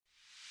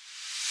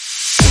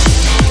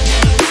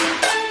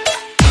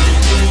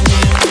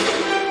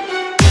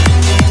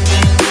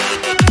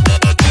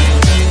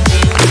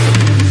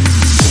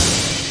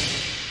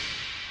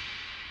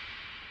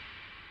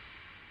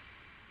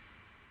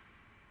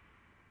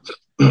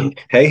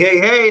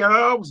Hey,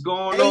 what's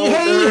going Hey, on, hey,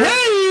 nerd?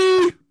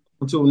 hey!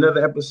 Welcome to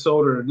another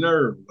episode of the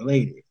Nerd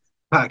Related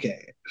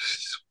Podcast.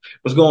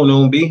 What's going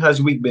on, B? How's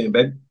your week been,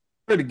 baby?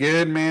 Pretty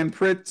good, man.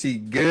 Pretty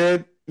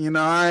good.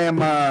 I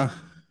am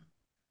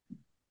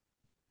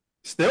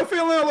still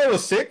feeling a little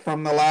sick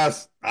from the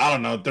last, I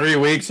don't know, 3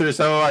 weeks or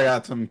so. I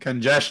got some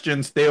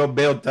congestion still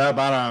built up.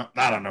 I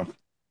don't know.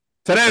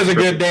 Today was That's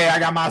a good crazy. day. I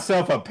got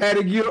myself a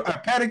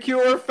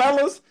pedicure,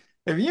 fellas.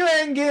 If you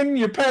ain't getting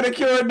your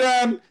pedicure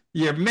done,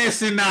 you're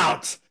missing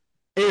out.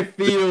 It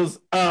feels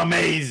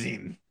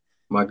amazing.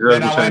 My girl's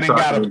Then been I trying went to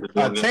and talk to me got into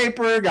a doing it.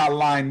 taper, got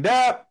lined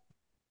up.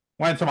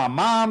 Went to my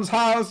mom's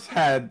house,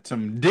 had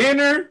some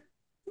dinner.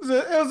 It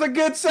was a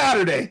good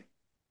Saturday.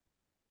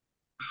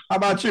 How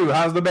about you?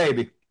 How's the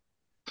baby?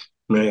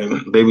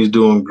 Man, baby's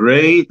doing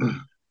great.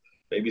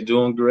 Baby's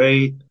doing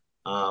great.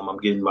 I'm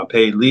getting my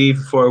paid leave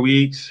for 4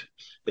 weeks.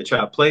 They try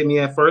to play me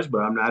at first,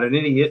 but I'm not an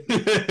idiot.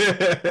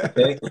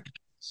 Okay.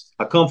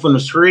 I come from the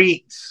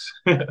streets.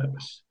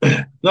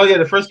 No, yeah,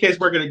 the first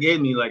caseworker they gave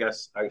me, like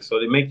so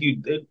they make you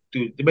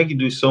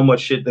do so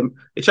much shit.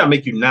 They try to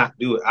make you not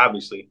do it,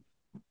 obviously.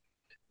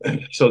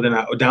 So then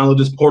I download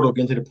this portal,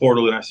 get into the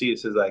portal, and I see it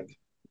says like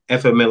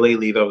FMLA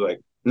leave. I was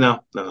like,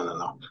 no, no, no, no,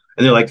 no.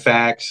 And then like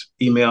fax,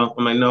 email.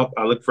 I'm like, nope.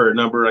 I look for a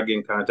number. I get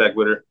in contact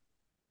with her,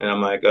 and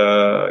I'm like,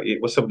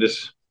 what's up with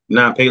this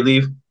non-paid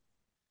leave?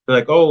 They're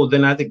like, oh,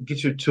 then I think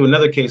get you to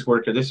another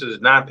caseworker. This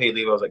is non-paid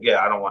leave. I was like, yeah,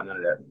 I don't want none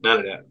of that. None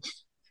of that.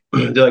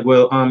 They're like,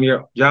 well,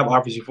 your job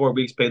offers you 4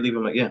 weeks paid leave.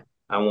 I'm like, yeah,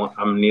 I'm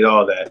gonna need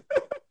all that.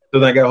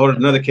 So then I got a hold of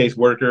another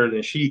caseworker,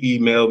 and she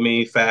emailed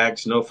me,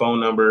 fax, no phone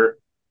number.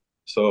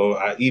 So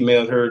I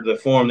emailed her the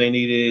form they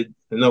needed,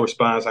 and no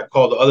response. I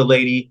called the other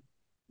lady,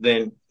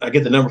 then I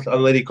get the number for the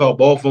other lady, call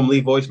both of them,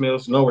 leave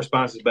voicemails, no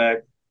responses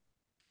back.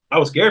 I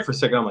was scared for a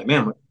second. I'm like,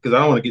 man, because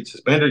I don't want to get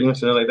suspended,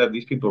 something like that.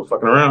 These people are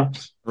fucking around.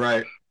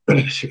 Right.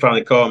 She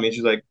finally called me and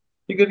she's like,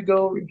 you good to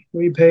go?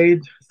 We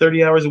paid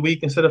 30 hours a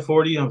week instead of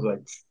 40. I was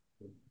like,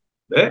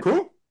 that.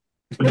 Cool.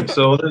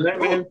 So other than that,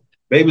 man, Cool.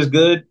 baby's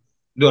good.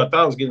 Dude, I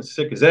thought I was getting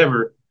sick as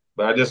ever,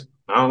 but I don't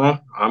know.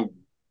 I'm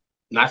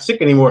not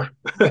sick anymore.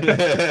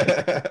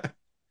 And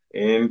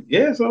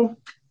yeah, so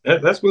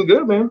that's been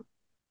good, man.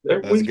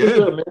 Every That's week's been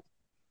good. good,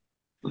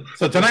 man.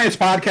 So tonight's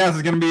podcast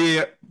is going to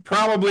be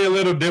probably a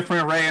little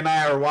different. Ray and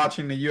I are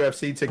watching the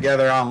UFC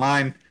together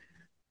online.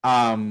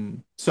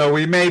 So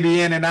we may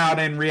be in and out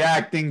and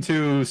reacting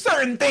to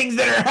certain things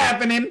that are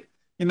happening,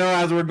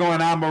 as we're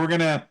going on, but we're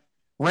gonna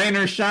rain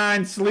or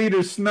shine, sleet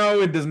or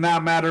snow, it does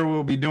not matter.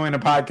 We'll be doing a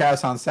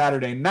podcast on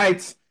Saturday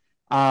nights.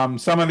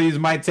 Some of these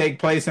might take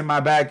place in my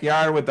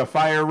backyard with the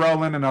fire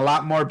rolling and a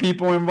lot more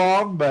people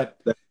involved, but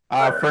That's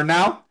fire. for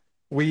now,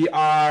 we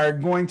are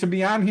going to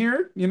be on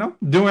here,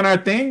 doing our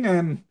thing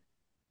and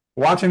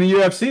watching the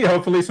UFC.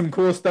 Hopefully, some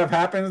cool stuff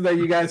happens that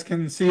you guys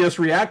can see us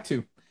react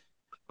to.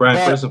 Brian,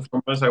 first But and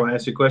foremost, I want to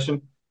ask you a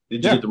question. Did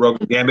you get yeah, the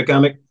Rogan Gambit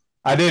comic?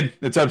 I did.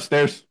 It's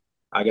upstairs.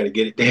 I got to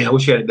get it. Damn, I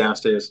wish you had it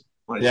downstairs.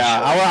 I wanted to Yeah,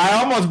 show I it.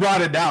 almost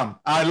brought it down.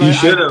 I You look,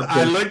 should have, I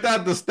because looked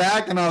at the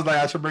stack and I was like,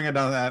 I should bring it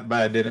down, that,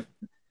 but I didn't.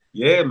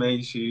 yeah, man,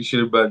 you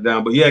should have brought it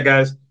down. But yeah,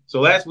 guys. So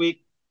last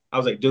week, I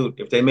was like, dude,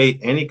 if they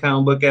made any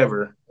comic book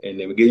ever, and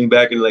they were getting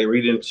back and like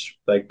reading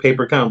like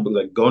paper comic book,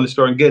 like going to the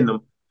store and getting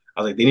them,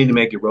 I was like, they need to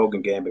make a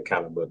Rogan Gambit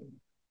comic book.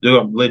 Dude,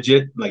 I'm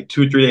legit. Like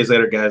 2, 3 days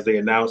later, guys, they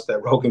announced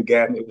that Rogan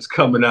Gambit was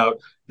coming out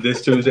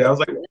this Tuesday. I was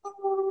like,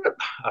 what?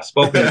 I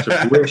spoken into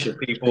fruition,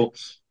 people.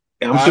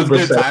 And I'm That was super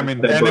good excited for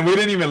timing. that And then book. we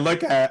didn't even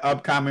look at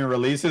upcoming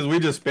releases. We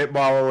just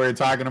spitball what we were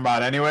talking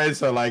about anyway.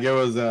 So like it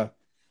was a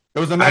I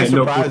nice had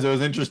no surprise. clue, It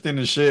was interesting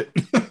as shit.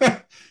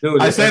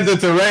 dude. I sent it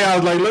That's to Ray. I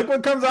was like, look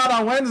what comes out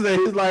on Wednesday.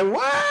 He's like,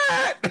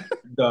 what?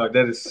 dog.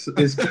 That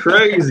is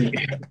crazy.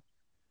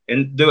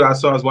 And dude, I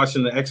was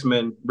watching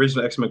the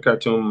original X Men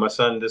cartoon. With my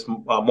son this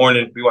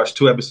morning. We watched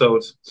 2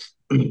 episodes,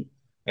 and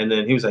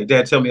then he was like,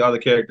 "Dad, tell me all the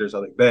characters." I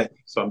was like, "Bet."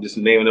 So I'm just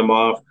naming them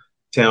off,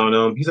 telling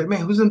him. He's like,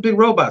 "Man, who's in big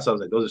robots?" I was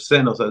like, "Those are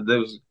Sentinels.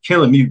 Those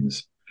killing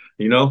mutants,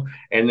 you know."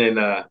 And then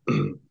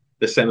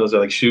the Sentinels are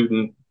like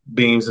shooting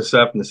beams and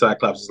stuff, and the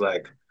Cyclops is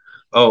like,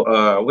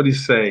 "Oh, what did he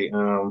say?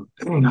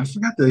 I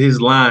forgot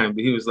his line,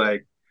 but he was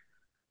like,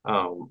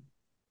 um,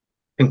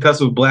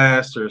 concussive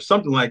blast or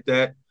something like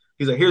that."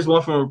 He's like, "Here's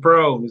one from a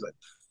pro." And he's like,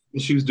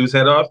 and shoots dude's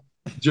head off.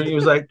 Junior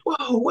was like,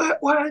 "Whoa, what?"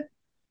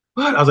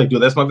 I was like,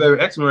 "Dude, that's my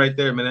favorite X Men right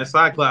there, man. That's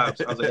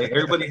Cyclops." I was like, "Hey,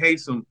 everybody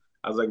hates him."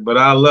 I was like, "But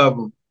I love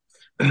him."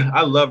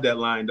 I love that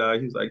line, dog.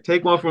 He's like,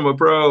 "Take one from a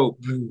pro,"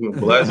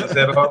 blast his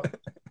head off.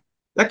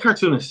 That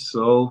cartoon is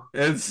so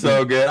It's good.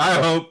 so good. I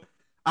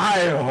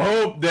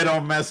hope they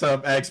don't mess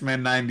up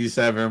X-Men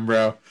 97,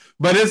 bro.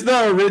 But it's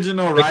the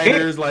original They can't.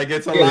 writers. Like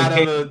it's a Yeah, they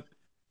lot of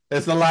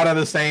can't.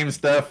 the same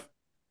stuff.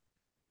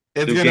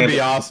 It's Do gonna be Gambit.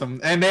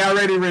 awesome. And they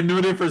already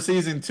renewed it for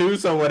season two,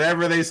 so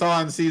whatever they saw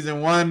in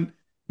season one,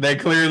 they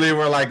clearly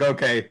were like,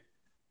 okay,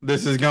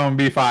 this is gonna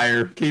be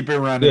fire. Keep it Yeah,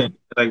 running.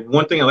 like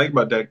one thing I like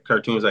about that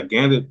cartoon is that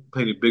Gambit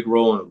played a big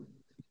role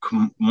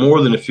in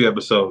more than a few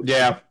episodes.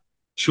 Yeah.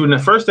 Shooting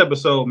the first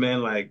episode,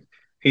 man, like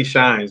he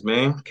shines,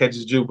 man.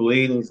 Catches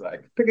Jubilee, and he's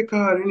like, pick a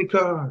card, any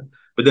card.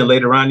 But then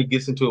later on, he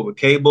gets into it with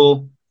Cable,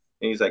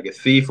 and he's like a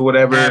thief or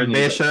whatever. And And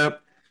he's like,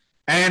 Bishop.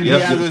 And he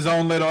yep, has yep. his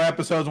own little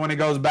episodes when he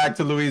goes back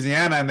to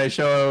Louisiana and they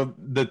show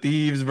the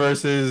thieves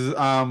versus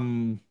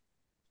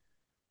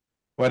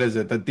what is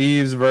it? The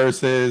thieves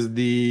versus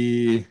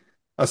the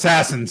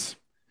assassins.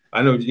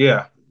 I know,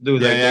 yeah,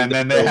 dude, Yeah, like yeah, they, and they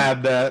then they so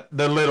had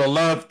the little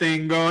love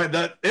thing going.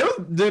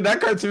 Dude, that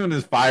cartoon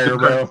is fire, the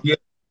bro. yeah,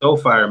 so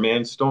fire,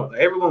 man. Stone,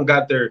 everyone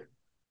gets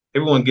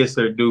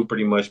their due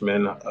pretty much,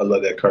 man. I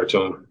love that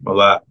cartoon a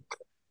lot.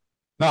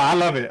 No, I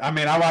love it. I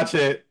mean, I watch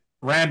it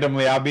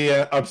randomly. I'll be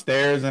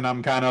upstairs and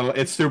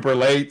it's super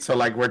late. So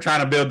like we're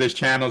trying to build this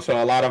channel.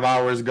 So a lot of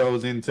hours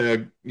goes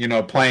into,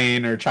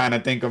 playing or trying to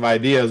think of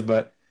ideas.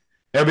 But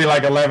it'll be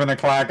like 11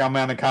 o'clock. I'm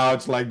on the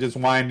couch, like just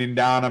winding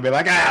down. I'll be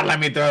like, let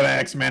me throw the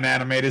X-Men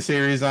animated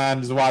series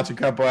on. Just watch a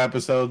couple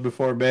episodes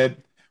before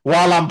bed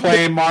while I'm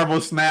playing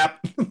Marvel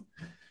Snap.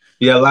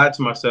 Yeah, I lied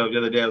to myself the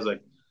other day. I was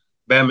like,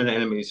 Batman the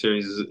animated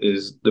series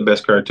is the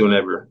best cartoon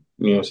ever.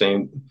 You know what I'm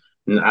saying?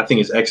 And I think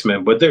it's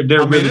X-Men, but they're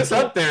I mean, really it's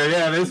close. up there.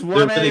 Yeah, there's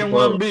They're 1A really and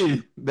close.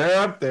 1B. They're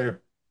up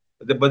there.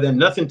 But then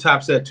nothing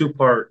tops that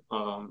two-part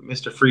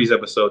Mr. Freeze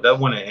episode. That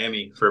won an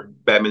Emmy for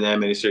Batman the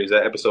animated series.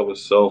 That episode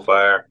was so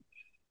fire.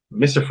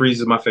 Mr.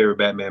 Freeze is my favorite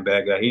Batman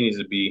bad guy. He needs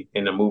to be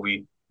in the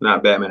movie,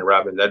 not Batman and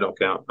Robin. That don't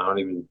count. I don't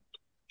even,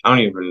 I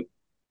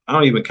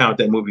don't even count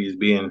that movie as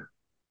being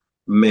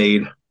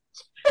made,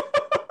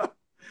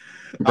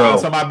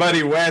 So bro. my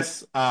buddy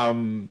Wes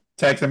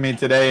texted me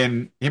today,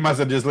 and he must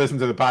have just listened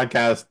to the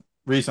podcast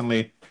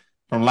recently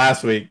from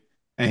last week.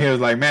 And he was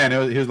like, "Man,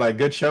 he was like,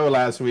 good show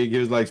last week." He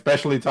was like,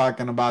 especially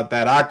talking about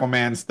that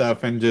Aquaman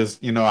stuff and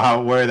just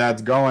how where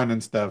that's going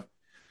and stuff.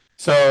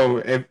 So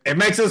it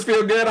makes us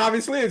feel good.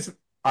 Obviously, it's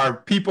our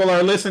people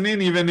are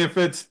listening, even if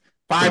it's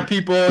 5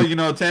 people,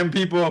 10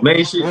 people.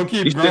 Man, We'll you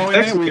keep should growing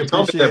text it. me We and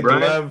tell me that, appreciate the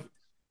Brian.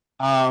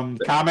 love.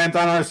 Comment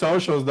on our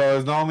socials though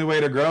is the only way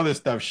to grow this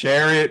stuff.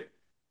 Share it.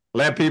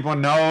 Let people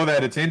know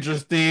that it's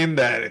interesting,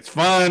 that it's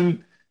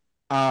fun.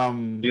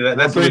 Yeah, We're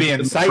that's what pretty made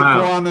me insightful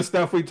smile on the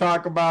stuff we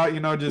talk about.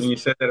 when Just you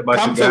said that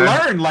about your come to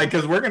guy. learn, like,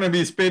 because we're gonna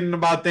be spitting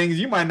about things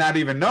you might not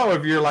even know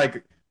if you're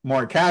like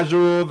more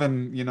casual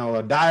than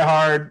a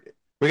diehard.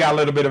 We got a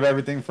little bit of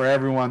everything for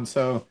everyone.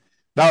 So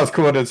that was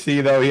cool to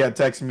see, though. He had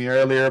texted me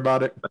earlier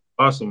about it.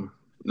 Awesome.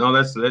 No,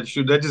 that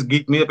just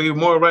geeked me up even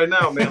more right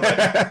now, man.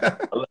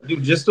 Like,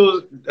 dude, just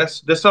those.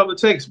 That's all it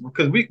takes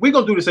because we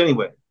gonna do this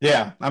anyway.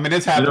 Yeah, I mean,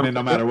 it's You know happening what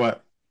no I'm saying? matter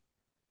what.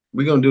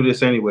 We gonna do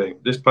this anyway.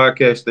 This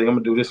podcast thing, I'm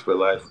gonna do this for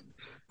life.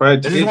 Right?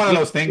 It's just one of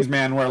those things,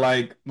 man, where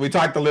like we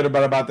talked a little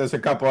bit about this a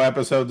couple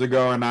episodes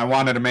ago, and I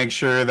wanted to make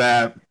sure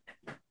that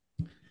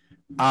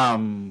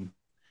um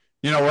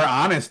we're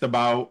honest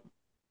about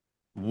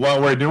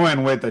what we're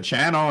doing with the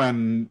channel.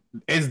 And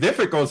it's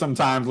difficult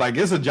sometimes. Like,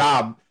 it's a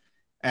job,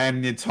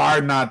 and it's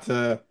hard not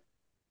to,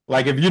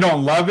 like, if you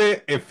don't love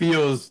it, it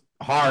feels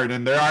hard.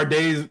 And there are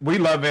days we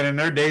love it, and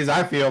there are days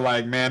I feel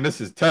like, man, this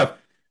is tough.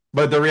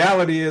 But the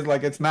reality is,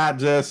 like, it's not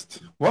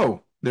just,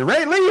 whoa, did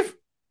Ray leave?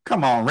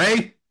 Come on,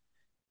 Ray.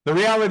 The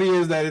reality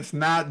is that it's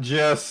not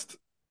just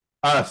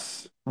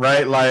us,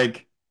 right?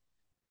 Like,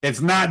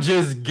 it's not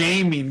just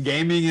gaming.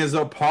 Gaming is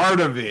a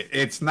part of it.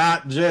 It's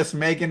not just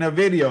making a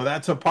video.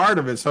 That's a part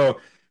of it. So,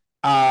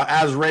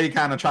 as Ray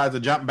kind of tries to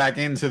jump back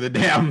into the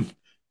damn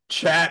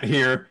chat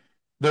here,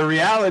 the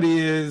reality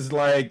is,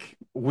 like,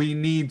 we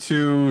need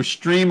to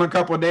stream a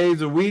couple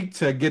days a week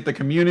to get the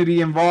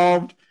community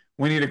involved.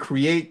 We need to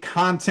create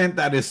content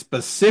that is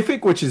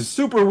specific, which is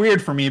super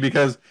weird for me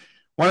because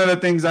one of the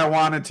things I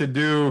wanted to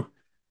do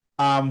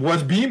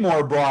was be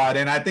more broad,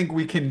 and I think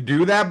we can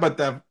do that. But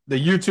the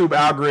YouTube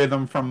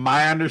algorithm, from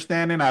my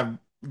understanding, I've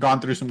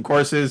gone through some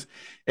courses,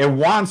 it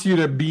wants you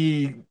to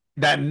be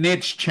that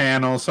niche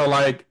channel. So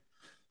like,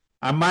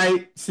 I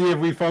might see if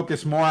we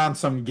focus more on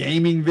some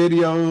gaming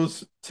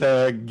videos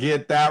to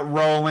get that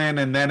rolling,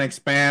 and then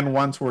expand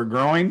once we're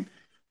growing,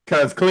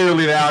 because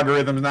clearly the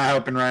algorithm's not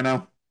helping right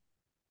now.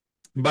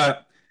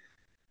 But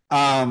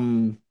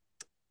um,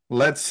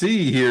 let's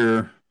see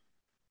here.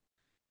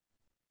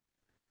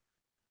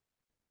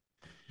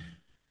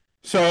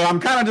 So I'm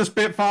kind of just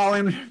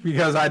spitballing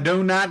because I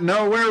do not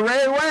know where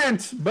Ray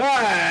went, but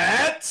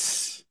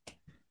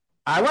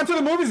I went to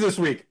the movies this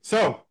week.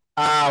 So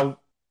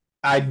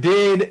I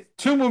did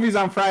 2 movies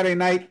on Friday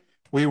night.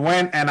 We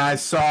went and I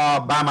saw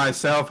by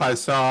myself. I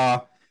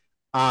saw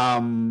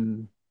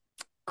um,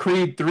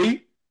 Creed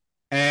 3,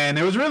 and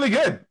it was really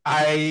good.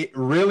 I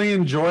really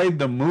enjoyed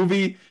the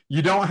movie.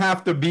 You don't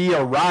have to be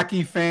a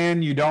Rocky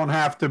fan. You don't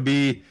have to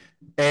be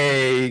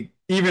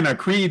even a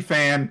Creed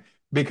fan,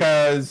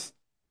 because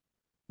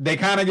they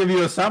kind of give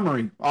you a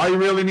summary. All you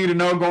really need to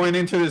know going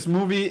into this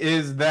movie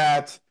is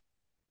that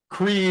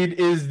Creed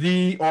is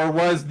or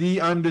was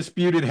the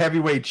undisputed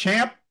heavyweight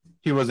champ.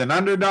 He was an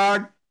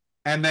underdog.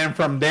 And then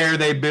from there,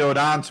 they build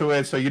onto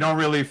it. So you don't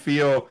really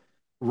feel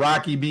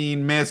Rocky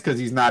being missed because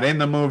he's not in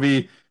the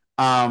movie.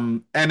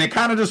 And it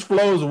kind of just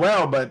flows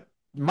well. But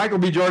Michael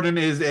B. Jordan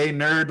is a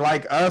nerd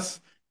like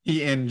us.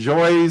 He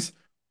enjoys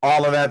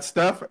all of that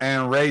stuff.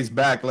 And Ray's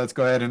back. Let's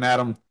go ahead and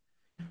add him.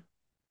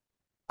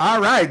 All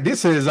right,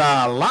 this is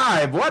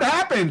live. What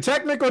happened?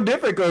 Technical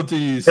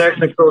difficulties.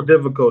 Technical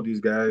difficulties,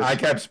 I guys.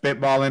 kept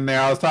spitballing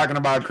there. I was talking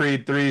about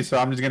Creed 3, so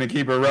I'm just gonna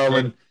keep it Hey,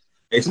 rolling.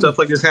 hey, stuff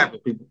like this happen,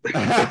 people.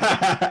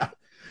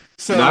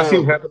 I've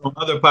seen it So, happen on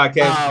other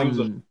podcasts. Dudes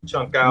will um,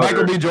 chunk out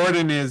Michael or B.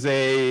 Jordan he's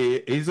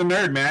a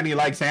nerd, man. He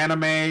likes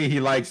anime, he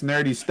likes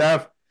nerdy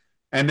stuff,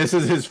 and this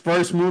is his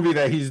first movie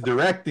that he's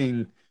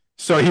directing.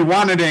 So he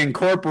wanted to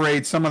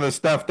incorporate some of the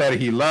stuff that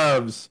he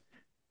loves.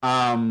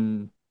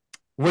 Um,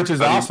 which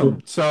is how do you do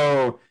awesome.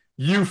 So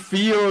you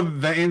feel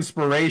the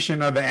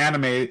inspiration of the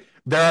anime.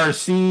 There are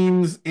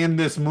scenes in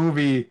this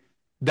movie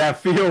that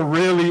feel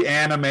really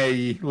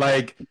anime.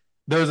 Like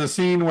there's a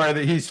scene where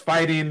he's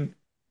fighting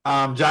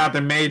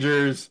Jonathan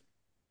Majors,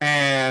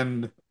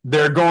 and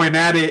they're going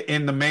at it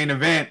in the main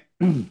event,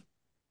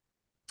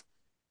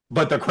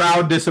 but the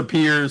crowd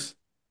disappears,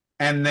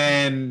 and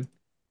then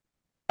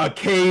a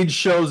cage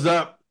shows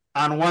up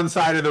on one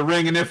side of the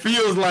ring, and it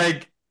feels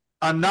like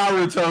a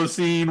Naruto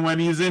scene when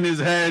he's in his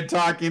head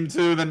talking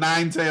to the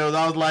Nine Tails.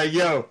 I was like,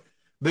 yo,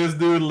 this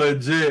dude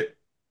legit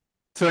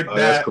took Oh,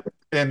 that's cool.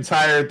 that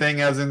entire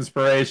thing as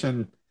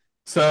inspiration.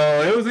 So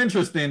it was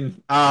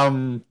interesting.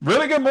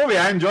 Really good movie.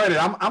 I enjoyed it.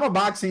 I'm a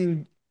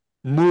boxing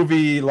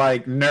movie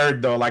like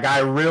nerd though. Like I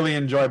really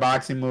enjoy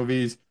boxing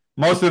movies.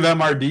 Most of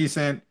them are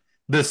decent.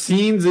 The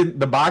scenes in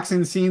the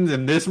boxing scenes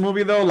in this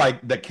movie though,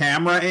 like the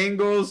camera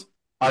angles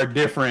are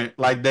different.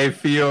 Like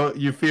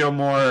you feel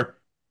more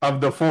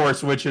of the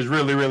force, which is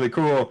really, really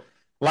cool.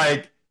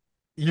 Like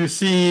you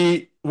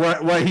see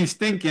what he's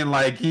thinking.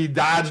 Like he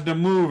dodged a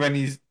move and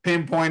he's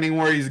pinpointing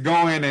where he's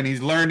going and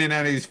he's learning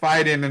and he's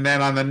fighting. And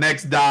then on the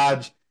next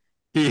dodge,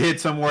 he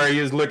hits him where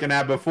he was looking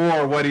at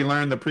before what he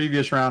learned the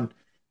previous round.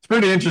 It's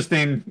pretty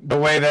interesting the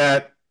way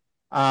that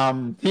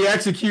he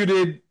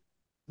executed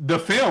the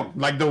film,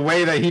 like the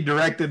way that he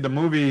directed the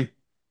movie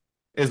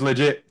is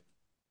legit.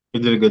 You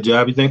did a good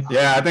job, you think?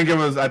 Yeah, I think it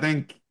was. I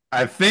think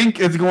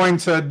it's going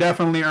to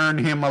definitely earn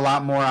him a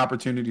lot more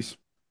opportunities,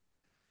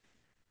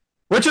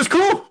 which is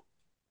cool.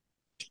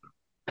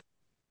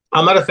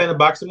 I'm not a fan of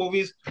boxing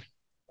movies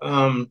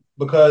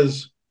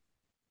because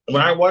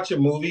when I watch a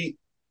movie,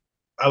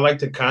 I like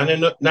to kind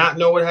of not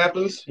know what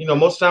happens.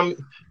 Most of the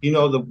time,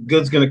 the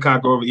good's going to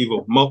conquer over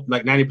evil,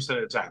 like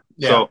 90% of the time.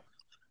 Yeah. So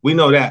we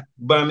know that.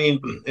 But I mean,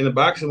 in a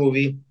boxing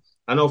movie,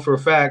 I know for a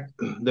fact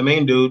the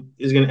main dude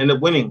is going to end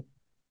up winning.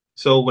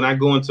 So when I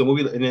go into a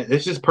movie, and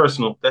it's just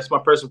personal, that's my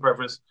personal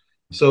preference.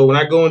 So when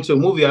I go into a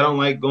movie, I don't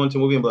like going to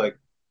a movie and be like,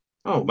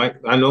 oh, Mike,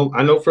 I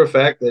know for a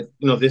fact that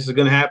this is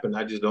going to happen.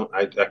 I just don't.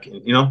 I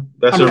can.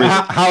 That's I the mean,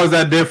 reason. how is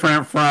that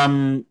different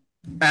from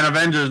an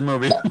Avengers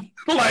movie?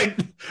 Like,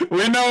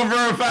 we know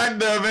for a fact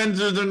the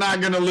Avengers are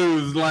not going to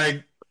lose.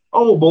 Like,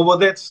 Oh, well,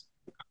 that's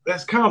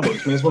comic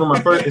books, man. It's one of my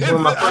first. It's one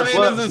of my I first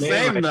mean, it's loves, the man.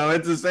 same Like though.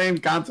 It's the same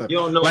concept. you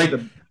don't know what Like,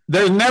 the.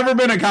 there's never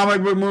been a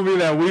comic book movie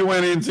that we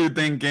went into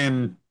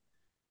thinking.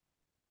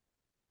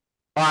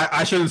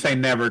 I shouldn't say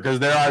never because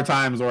there are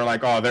times where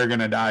like, oh, they're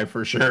gonna die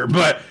for sure.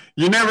 But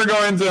you never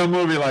go into a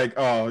movie like,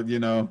 oh,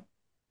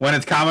 when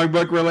it's comic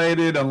book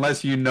related,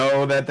 unless you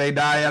know that they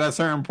die at a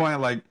certain point,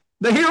 like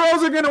the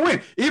heroes are gonna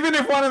win. Even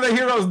if one of the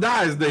heroes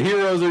dies, the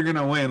heroes are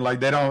gonna win. Like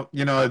they don't,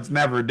 it's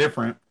never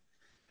different.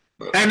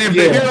 And if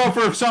the Yeah, hero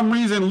for some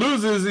reason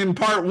loses in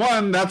part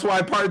one, that's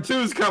why part two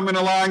is coming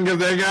along because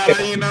they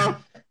gotta,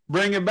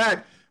 bring it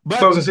back.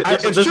 so I But was gonna say,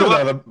 it's there's a true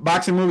lot. though. The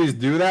boxing movies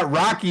do that.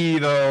 Rocky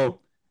though.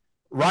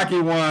 Rocky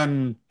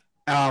won,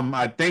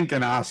 I think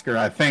an Oscar.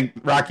 I think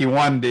Rocky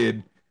one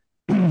did,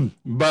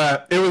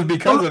 but it was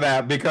because of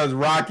that. Because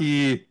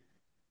Rocky,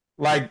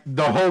 like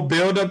the whole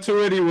build up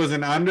to it, he was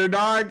an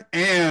underdog,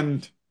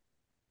 and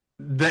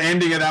the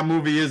ending of that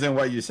movie isn't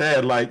what you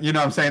said. Like, you know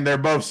what I'm saying? They're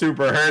both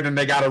super hurt and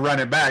they got to run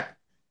it back.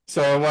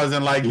 So it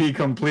wasn't like he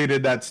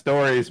completed that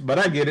story. But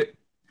I get it.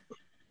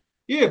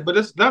 Yeah, but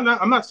it's not.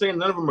 I'm not saying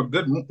none of them are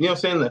good. You know what I'm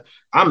saying? That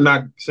I'm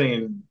not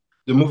saying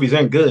the movies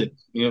ain't good.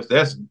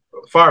 That's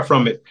far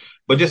from it.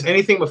 But just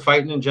anything with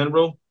fighting in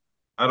general,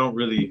 I don't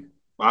really.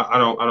 I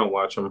don't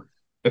watch them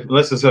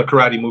unless it's a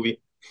karate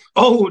movie.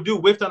 Oh,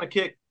 dude, whiffed on a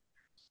kick.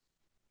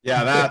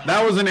 Yeah,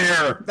 that was an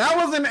error. That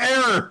was an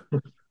error.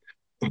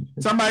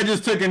 Somebody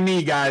just took a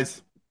knee,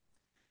 guys.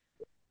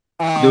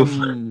 Dude,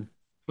 Um,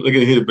 look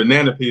at his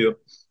banana peel.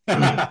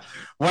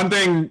 One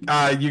thing,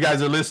 you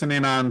guys are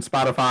listening on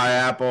Spotify,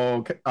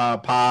 Apple,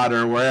 Pod,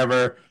 or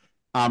wherever.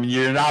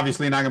 You're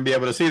obviously not going to be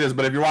able to see this,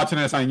 but if you're watching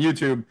this on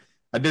YouTube,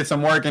 I did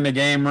some work in the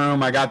game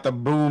room. I got the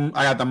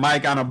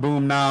mic on a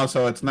boom now,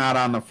 so it's not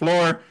on the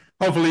floor.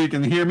 Hopefully, you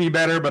can hear me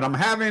better, but I'm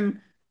having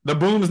the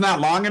boom's not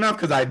long enough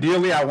because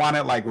ideally I want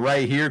it like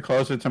right here,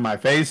 closer to my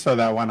face, so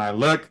that when I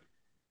look,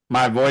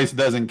 my voice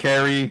doesn't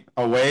carry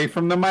away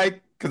from the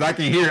mic because I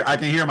can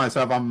hear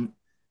myself. I'm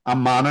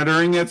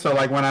monitoring it. So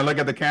like when I look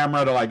at the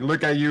camera to like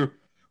look at you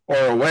or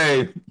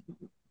away,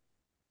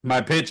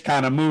 my pitch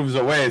kind of moves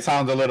away. It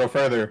sounds a little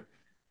further.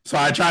 So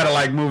I try to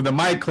like move the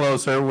mic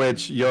closer,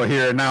 which you'll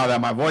hear now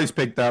that my voice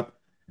picked up.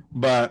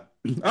 But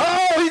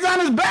oh, he's on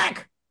his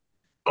back.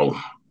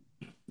 Oh,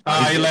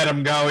 He let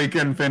him go. He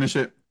couldn't finish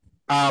it.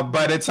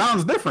 But it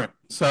sounds different.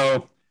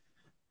 So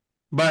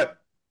But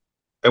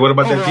Hey, what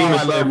about that overall, Demon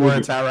I Slayer love where movie?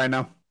 it's at right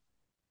now.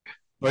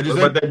 What'd you What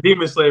say? about that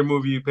Demon Slayer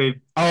movie you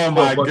paid Oh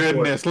my $12 for?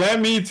 goodness. Let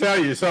me tell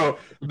you. So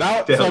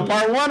Tell me.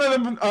 part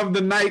one of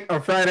the night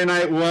of Friday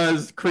night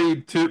was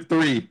Creed 2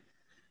 3.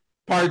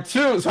 Part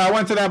two, so I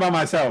went to that by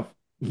myself.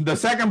 The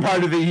second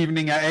part of the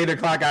evening at 8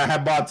 o'clock, I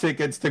had bought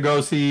tickets to go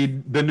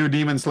see the new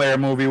Demon Slayer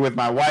movie with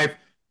my wife.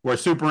 We're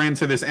super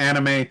into this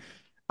anime.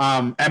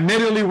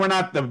 Admittedly, we're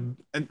not the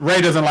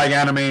Ray doesn't like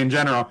anime in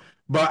general,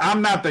 but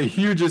I'm not the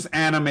hugest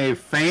anime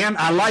fan.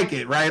 I like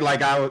it, right?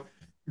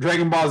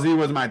 Dragon Ball Z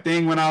was my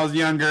thing when I was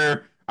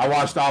younger. I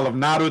watched all of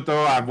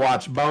Naruto. I've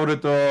watched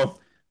Boruto,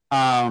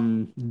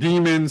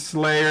 Demon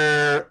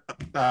Slayer,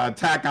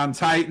 Attack on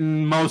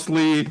Titan,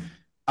 mostly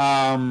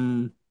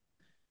Hunter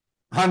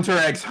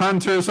x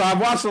Hunter. So I've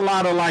watched a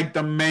lot of like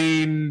the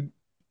main,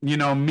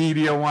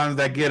 media ones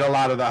that get a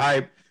lot of the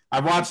hype.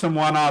 I've watched some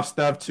one-off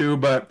stuff too,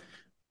 but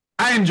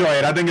I enjoy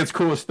it. I think it's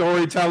cool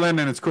storytelling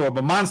and it's cool.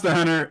 But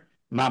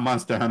not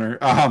Monster Hunter,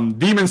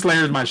 Demon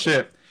Slayer is my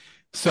shit.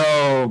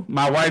 So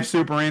my wife's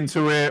super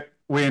into it.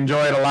 We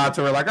enjoy it a lot.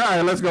 So we're like, all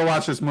right, let's go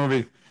watch this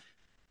movie.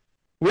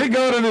 We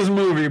go to this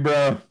movie,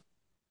 bro.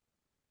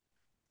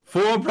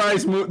 Full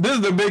price movie. This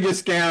is the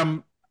biggest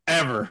scam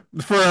ever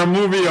for a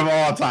movie of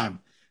all time.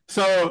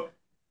 So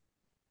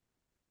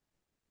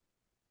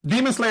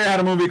Demon Slayer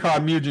had a movie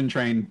called Mugen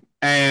Train,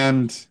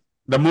 and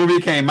the movie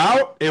came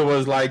out. It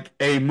was like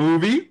a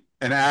movie,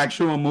 an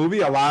actual movie.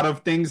 A lot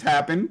of things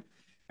happened.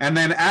 And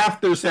then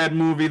after said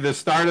movie, the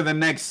start of the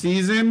next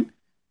season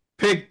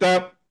picked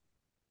up.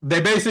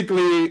 They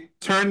basically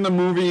turned the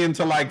movie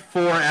into like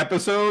 4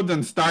 episodes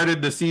and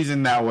started the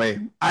season that way.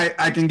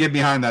 I can get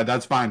behind that.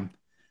 That's fine.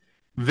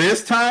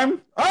 This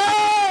time,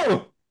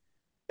 oh,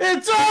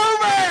 it's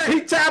over.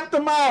 He tapped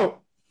them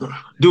out.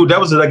 Dude, that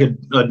was like a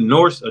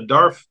Norse, a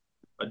Darth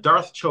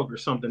choke or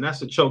something.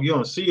 That's a choke you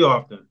don't see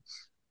often.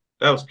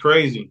 That was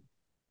crazy.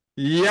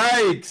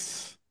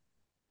 Yikes.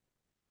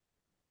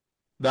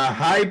 The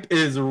hype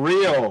is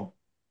real.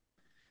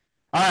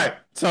 All right.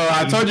 So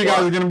I told you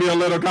guys it's going to be a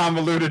little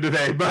convoluted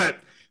today, but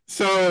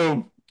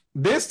so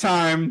this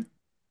time,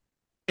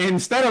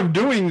 instead of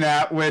doing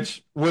that,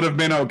 which would have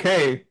been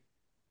okay,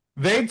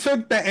 they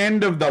took the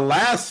end of the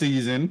last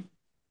season,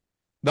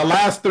 the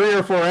last 3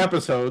 or 4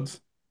 episodes,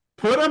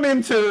 put them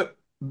into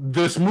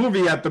this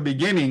movie at the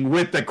beginning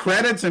with the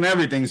credits and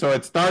everything. So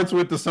it starts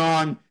with the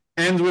song,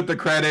 ends with the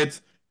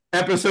credits,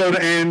 episode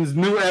ends,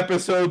 new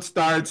episode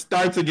starts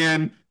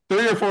again,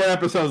 3 or 4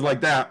 episodes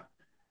like that.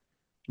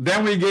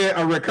 Then we get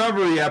a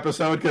recovery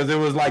episode because it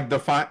was like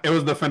it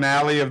was the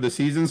finale of the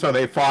season. So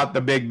they fought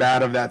the big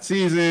bad of that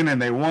season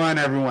and they won.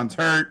 Everyone's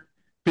hurt.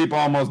 People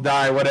almost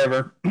die,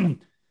 whatever.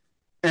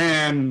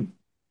 And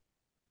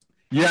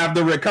you have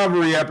the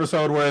recovery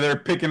episode where they're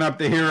picking up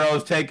the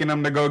heroes, taking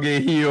them to go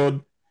get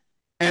healed.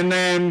 And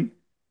then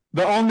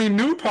the only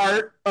new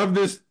part of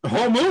this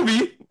whole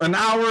movie, an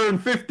hour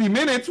and 50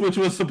 minutes, which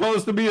was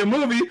supposed to be a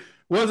movie,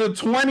 was a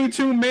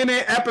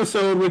 22-minute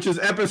episode, which is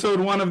episode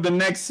 1 of the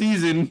next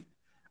season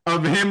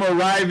of him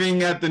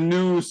arriving at the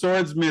new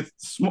Swordsmith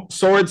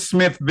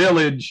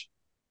Village,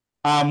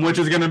 which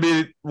is going to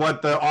be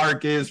what the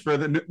arc is for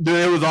the. Dude,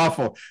 it was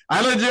awful.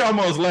 I legit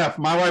almost left.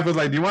 My wife was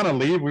like, "Do you want to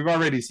leave? We've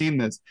already seen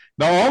this."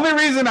 The only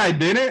reason I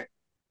didn't,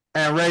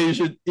 and Ray, you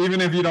should, even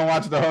if you don't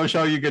watch the whole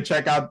show, you should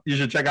check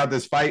out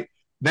this fight.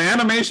 The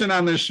animation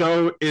on this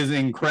show is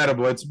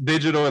incredible. It's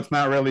digital. It's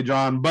not really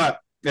drawn, but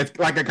it's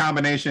like a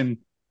combination.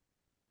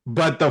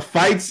 But the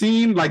fight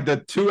scene, like the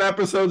 2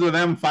 episodes of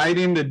them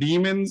fighting the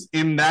demons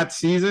in that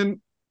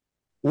season,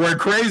 were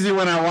crazy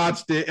when I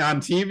watched it on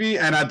TV,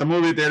 and at the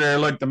movie theater, it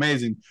looked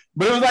amazing.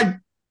 But it was like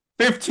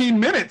 15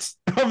 minutes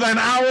of an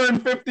hour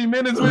and 50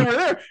 minutes we were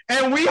there,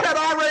 and we had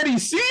already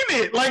seen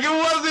it. Like,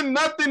 it wasn't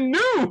nothing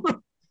new.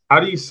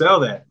 How do you sell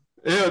that?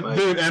 Yeah, Like,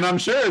 dude, and I'm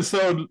sure it's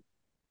so.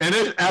 And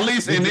at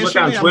least did you look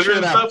initially, on I'm Twitter sure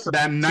and stuff? So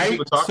that see night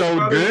people talking so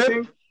about it or good.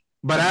 anything?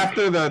 But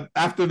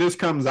after this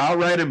comes out,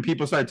 right, and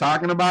people start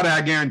talking about it,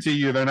 I guarantee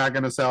you they're not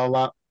going to sell a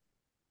lot.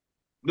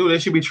 Dude, they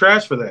should be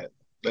trashed for that.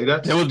 Like,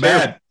 that's It was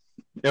terrible. bad.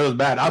 It was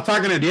bad. I was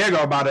talking to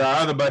Diego about it, our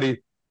other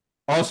buddy.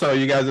 Also,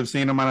 you guys have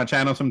seen him on a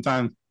channel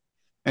sometimes.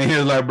 And he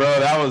was like, bro,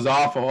 that was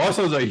awful.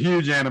 Also, is a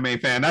huge anime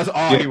fan. That's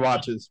all he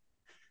watches.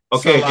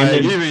 Okay, so, like,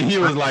 and then even he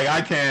was like,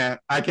 I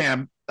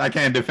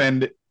can't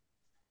defend it.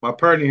 my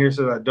partner here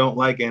says I don't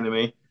like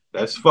anime.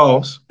 That's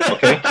false.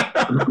 Okay.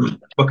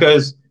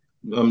 Because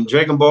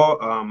Dragon Ball,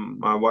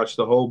 I watched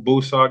the whole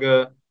Buu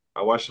saga.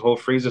 I watched the whole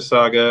Frieza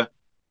saga.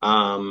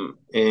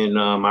 And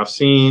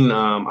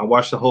I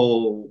watched the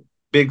whole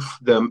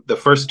the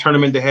first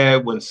tournament they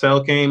had when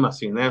Cell came. I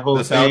seen that whole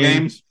The Cell thing.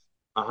 games.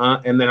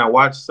 And then I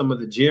watched some of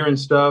the Jiren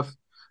stuff.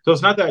 So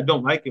it's not that I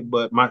don't like it,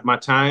 but my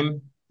time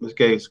in this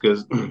case,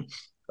 because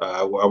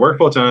I work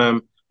full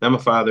time, I'm a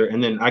father,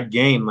 and then I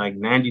game like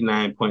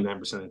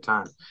 99.9% of the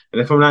time.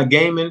 And if I'm not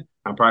gaming,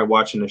 I'm probably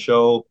watching a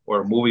show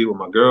or a movie with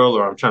my girl,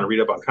 or I'm trying to read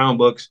up on comic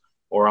books,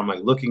 or I'm like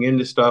looking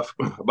into stuff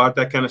about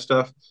that kind of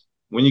stuff.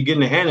 When you get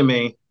into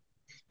anime,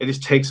 it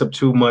just takes up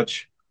too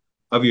much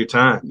of your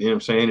time. You know what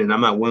I'm saying? And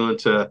I'm not willing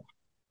to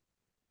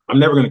I'm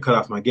never going to cut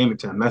off my gaming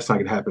time. That's not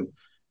going to happen.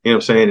 You know what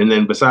I'm saying? And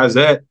then besides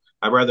that,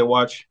 I'd rather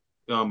watch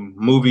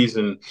movies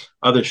and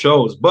other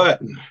shows.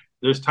 But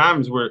there's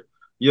times where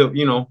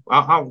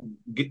I'll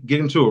get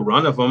into a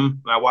run of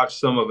them. I watched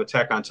some of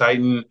Attack on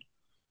Titan.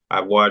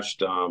 I've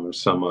watched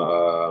some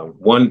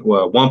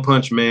One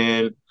Punch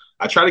Man.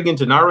 I tried to get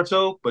into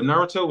Naruto, but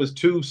Naruto was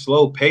too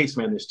slow paced,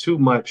 man. There's too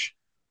much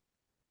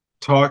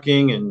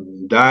talking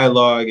and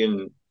dialogue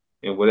and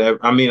whatever.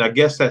 I mean, I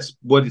guess that's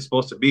what it's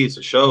supposed to be. It's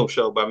a show,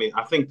 but I mean,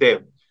 I think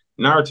that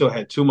Naruto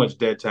had too much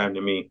dead time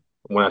to me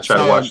when I try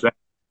to watch that.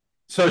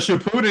 So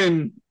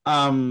Shippuden,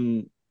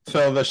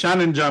 so the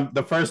Shonen Jump,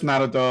 the first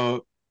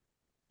Naruto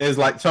is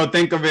like, so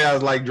think of it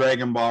as like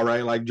Dragon Ball,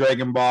 right? Like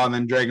Dragon Ball and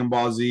then Dragon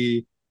Ball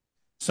Z.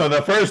 So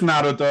the first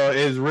Naruto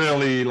is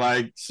really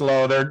like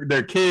slow.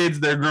 They're kids,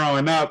 they're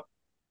growing up.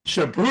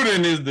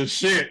 Shippuden is the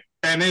shit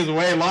and is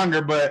way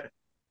longer, but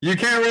you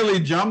can't really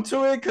jump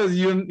to it because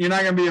you're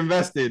not gonna be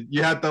invested.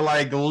 You have to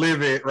like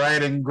live it,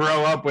 right, and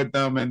grow up with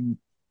them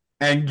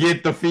and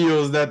get the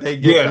feels that they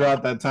get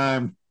throughout that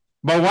time.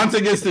 But once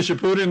it gets to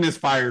Shippuden, it's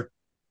fire.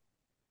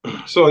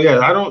 So yeah,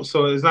 I don't.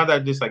 So it's not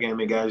that dislike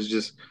anime, guys. It's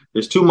just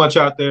there's too much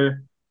out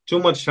there, too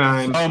much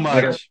time. So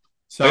much.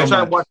 I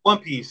try to watch One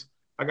Piece.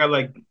 I got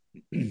like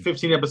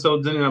 15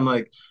 episodes in, and I'm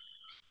like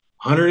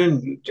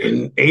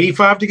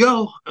 185 to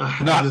go.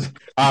 Not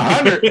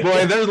 100,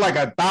 boy. There's like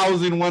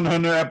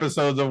 1,100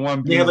 episodes of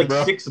One Piece. They have like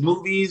 6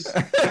 movies.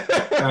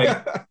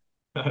 I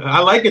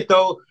like it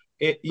though.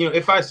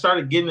 If I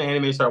started getting the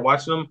anime, start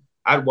watching them,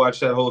 I'd watch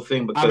that whole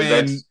thing because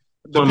that's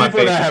the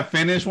people that have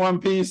finished One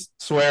Piece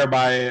swear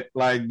by it.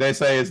 Like they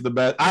say it's the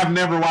best. I've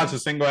never watched a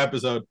single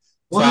episode,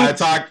 so I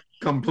talk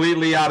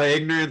completely out of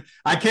ignorance.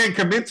 I can't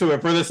commit to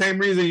it for the same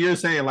reason you're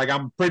saying. Like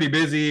I'm pretty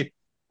busy.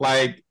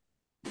 Like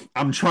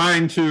I'm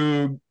trying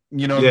to,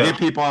 get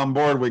people on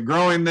board with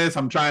growing this.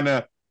 I'm trying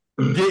to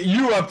get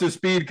you up to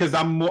speed because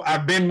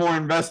I've been more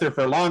invested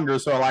for longer.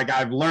 So like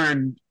I've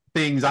learned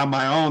things on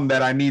my own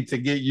that I need to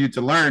get you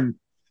to learn.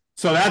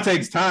 So that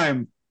takes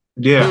time.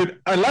 Yeah. Dude,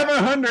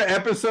 1,100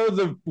 episodes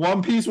of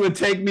One Piece would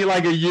take me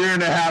like a year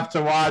and a half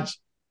to watch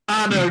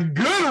on a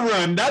good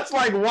run. That's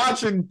like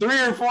watching 3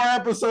 or 4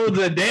 episodes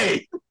a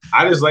day.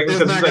 I just like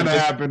it's not going to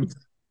happen.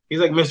 He's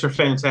like Mr.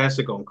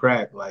 Fantastic on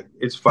crack. Like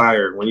it's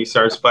fire when he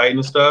starts fighting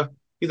and stuff.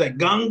 He's like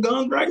gung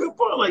Dragon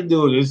Ball. Like,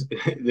 dude,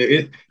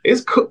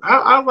 it's cool.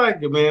 I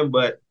like it, man.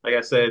 But like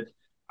I said,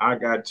 I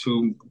got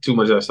too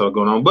much of that stuff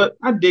going on. But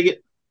I dig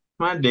it.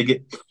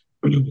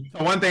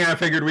 So one thing I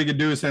figured we could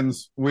do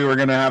since we were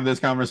gonna have this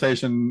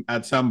conversation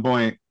at some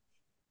point,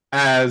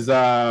 as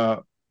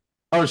oh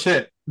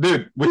shit,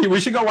 dude, we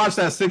should go watch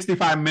that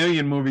 65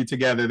 million movie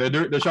together.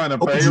 They're showing the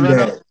trailer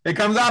right now. It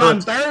comes out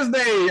on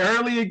Thursday,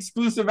 early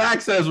exclusive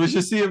access. We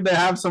should see if they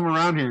have some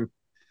around here.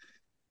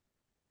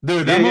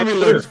 Dude, that movie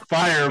looks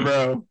fire,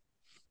 bro.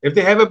 If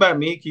they have it by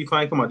me, can you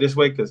find come out this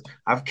way? Because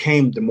I've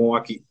came to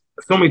Milwaukee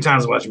so many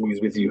times to watch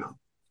movies with you.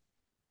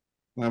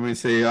 Let me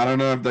see. I don't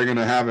know if they're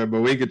gonna have it,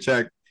 but we could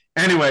check.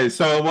 Anyway,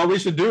 so what we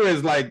should do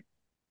is like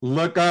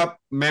look up.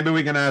 Maybe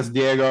we can ask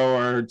Diego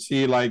or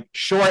see like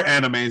short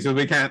animes because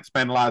we can't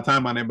spend a lot of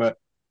time on it. But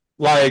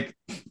like,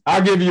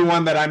 I'll give you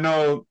one that I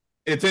know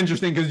it's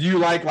interesting because you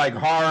like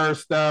horror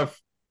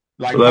stuff,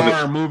 like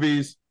horror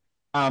movies.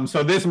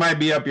 So this might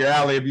be up your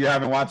alley if you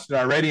haven't watched it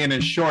already, and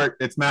it's short.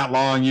 It's not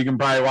long. You can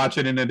probably watch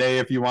it in a day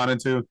if you wanted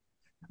to.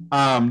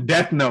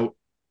 Death Note.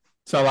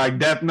 So like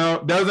Death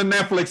Note, there was a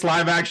Netflix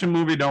live action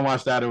movie. Don't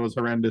watch that; it was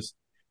horrendous.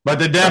 But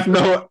the Death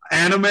Note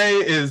anime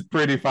is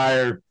pretty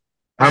fire.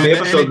 How many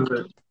episodes is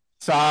it?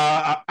 So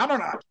I don't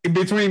know,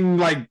 between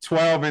like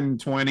 12 and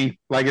 20.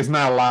 Like it's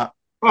not a lot.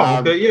 Oh,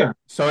 okay, yeah.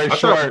 So it's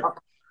short.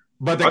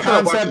 But the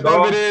concept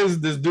of it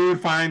is this dude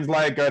finds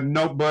like a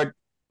notebook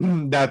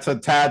that's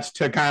attached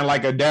to kind of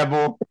like a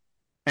devil,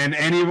 and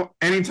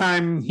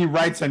anytime he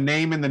writes a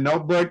name in the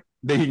notebook,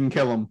 then he can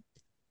kill him.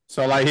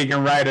 So like he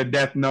can write a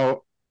death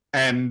note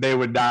and they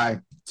would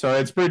die. So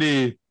it's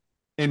pretty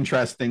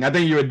interesting. I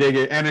think you would dig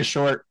it, and it's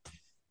short.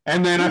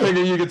 And then I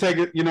figure you could take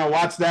it,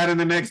 watch that in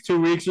the next 2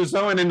 weeks or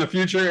so, and in a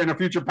future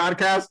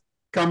podcast,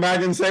 come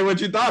back and say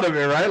what you thought of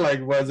it, right?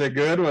 Like, was it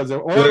good? Or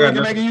we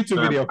can make a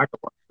YouTube video. I can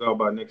watch it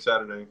by next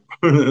Saturday.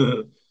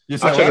 I'll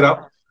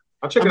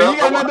check it out.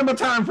 You got nothing but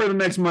time for the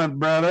next month,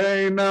 bro.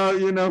 There ain't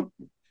no,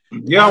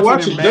 Yeah, I'll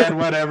watch it. Bad,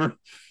 whatever.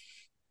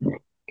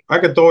 I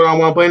could throw it on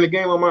while I'm playing the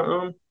game on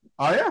my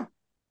Oh yeah.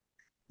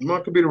 My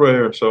computer right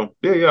here. So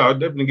yeah, I'll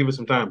definitely give it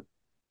some time.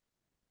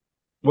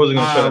 What was I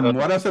gonna say?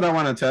 What else did I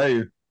want to tell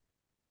you?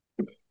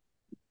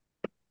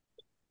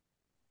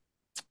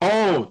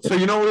 Oh, so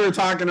we were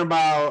talking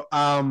about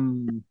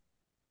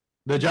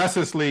the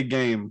Justice League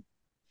game.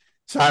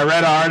 So I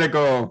read an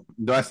article.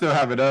 Do I still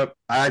have it up?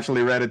 I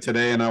actually read it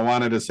today and I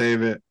wanted to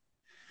save it.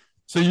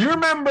 So you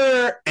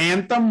remember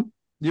Anthem?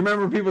 You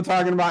remember people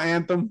talking about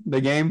Anthem,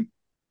 the game?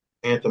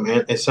 Anthem.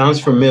 It sounds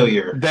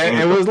familiar.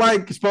 It was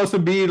like supposed to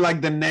be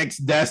like the next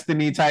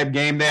Destiny type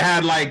game. They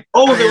had like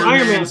the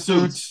Iron Man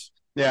suits.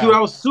 Yeah, dude, I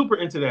was super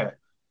into that.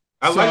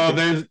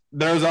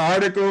 There's an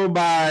article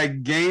by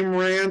Game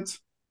Rant.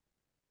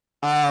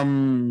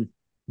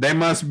 they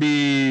must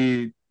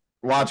be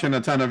watching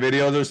a ton of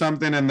videos or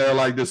something, and they're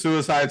like, the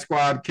Suicide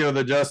Squad Kill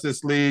the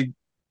Justice League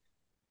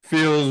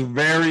feels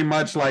very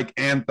much like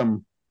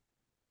Anthem,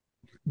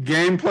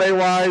 gameplay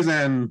wise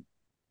and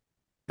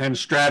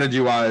strategy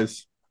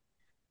wise.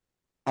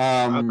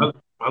 I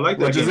like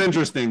that Which is game.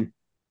 interesting.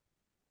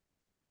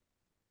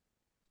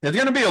 It's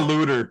gonna be a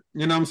looter,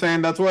 you know what I'm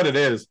saying? That's what it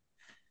is.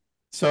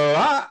 So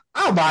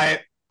I'll buy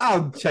it.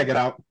 I'll check it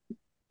out.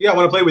 Yeah, I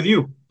want to play with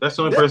you. That's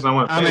the only person I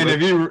want to I play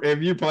mean, with.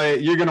 if you play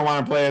it, you're gonna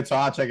want to play it, so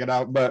I'll check it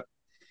out. But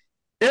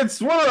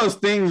it's one of those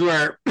things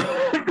where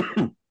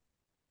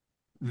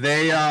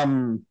they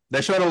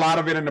showed a lot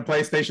of it in the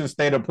PlayStation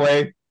State of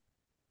Play.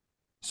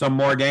 Some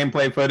more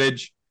gameplay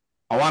footage.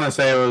 I want to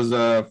say it was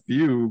a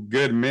few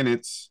good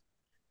minutes.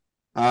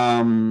 But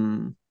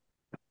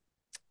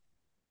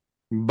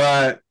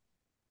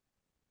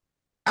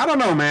I don't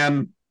know,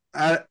 man.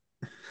 I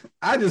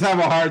just have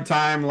a hard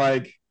time.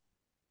 Like,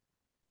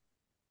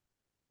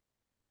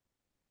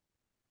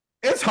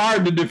 it's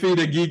hard to defeat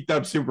a geeked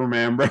up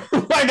Superman, bro.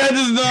 Like, I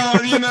just don't,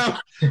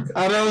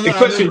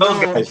 Especially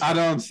those guys. I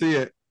don't see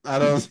it. I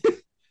don't.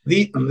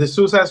 The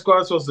Suicide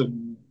Squad supposed to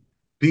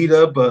beat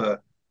up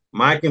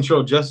Mind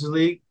Control Justice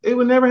League. It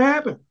would never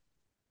happen.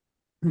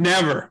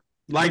 Never.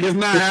 Like, it's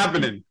not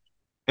happening.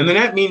 And then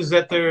that means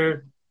that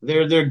their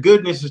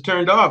goodness is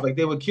turned off. Like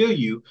they would kill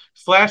you.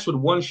 Flash would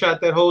one shot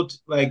that whole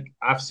like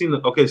I've seen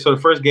the okay. So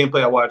the first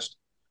gameplay I watched,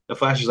 the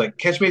Flash is like,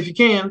 "Catch me if you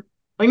can."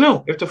 Like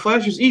no, if the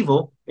Flash was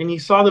evil and he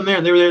saw them there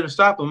and they were there to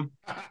stop him,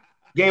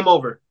 game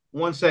over.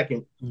 1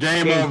 second.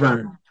 Game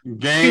over. Done.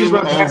 Game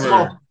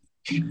over.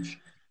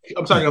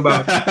 I'm talking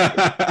about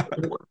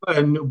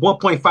a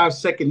 1.5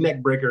 second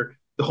neck breaker.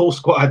 The whole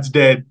squad's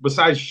dead.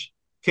 Besides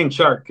King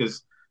Shark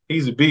because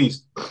he's a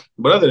beast.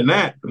 But other than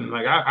that,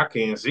 like I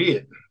can't see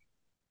it.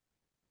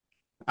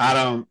 I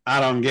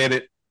don't get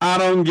it. I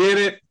don't get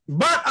it.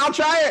 But I'll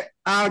try it.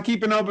 I'll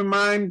keep an open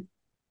mind,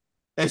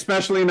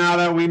 especially now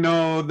that we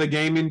know the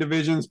gaming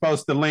division is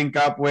supposed to link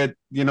up with,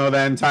 the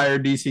entire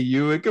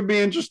DCU. It could be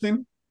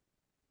interesting.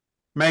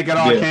 Make it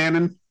all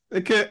canon.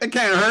 It can't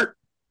hurt.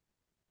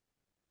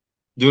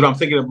 Dude, I'm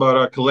thinking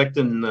about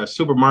collecting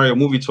Super Mario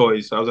movie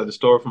toys. I was at the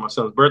store for my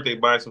son's birthday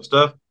buying some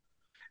stuff,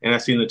 and I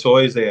seen the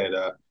toys. They had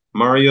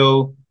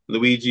Mario,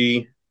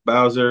 Luigi,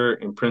 Bowser,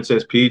 and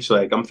Princess Peach.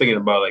 Like I'm thinking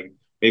about like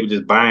maybe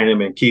just buying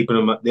them and keeping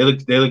them.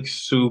 They look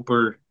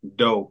super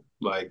dope.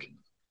 Like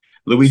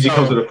Luigi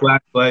comes with a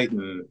flashlight,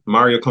 and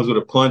Mario comes with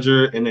a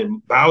plunger, and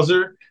then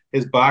Bowser,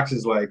 his box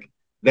is like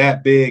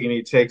that big, and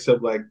he takes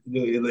up like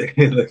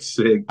it looks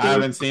sick. Dude. I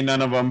haven't seen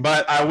none of them,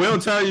 but I will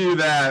tell you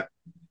that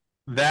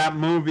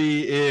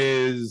movie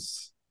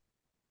is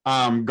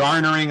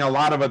garnering a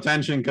lot of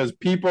attention because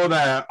people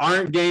that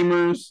aren't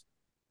gamers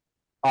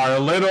are a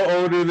little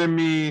older than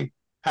me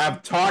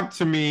have talked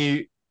to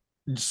me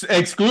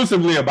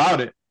exclusively about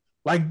it.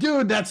 Like,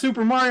 dude, that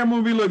Super Mario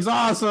movie looks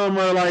awesome.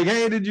 Or like,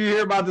 hey, did you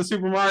hear about the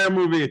Super Mario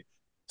movie?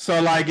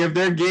 So like if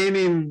they're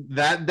gaining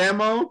that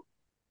demo,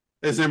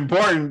 it's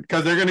important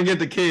because they're gonna get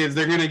the kids,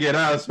 they're gonna get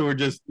us who are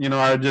just,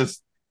 are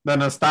just the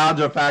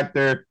nostalgia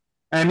factor.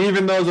 And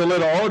even those a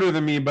little older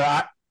than me,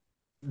 but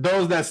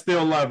those that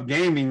still love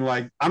gaming,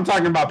 like I'm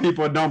talking about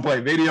people that don't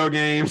play video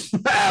games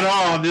at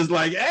all. Just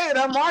like, hey,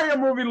 that Mario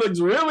movie looks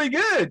really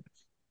good.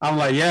 I'm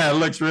like, yeah, it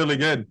looks really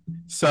good.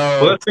 So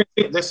well,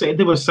 let's say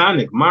it with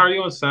Sonic.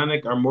 Mario and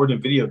Sonic are more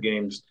than video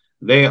games.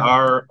 They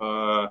are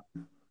I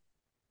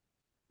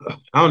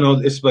don't know,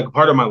 it's like a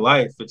part of my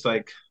life. It's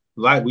like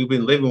we've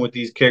been living with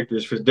these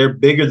characters for they're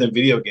bigger than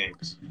video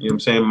games. You know what I'm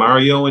saying?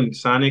 Mario and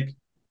Sonic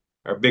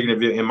are bigger than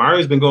video, and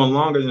Mario's been going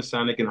longer than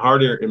Sonic and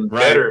harder and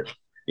better.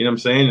 You know what I'm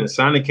saying? And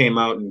Sonic came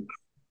out and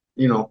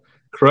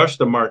crushed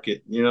the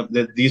market.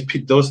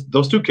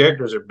 Those two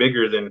characters are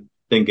bigger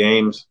than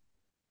games.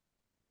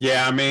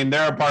 Yeah, I mean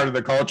they're a part of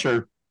the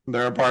culture.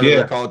 They're a part of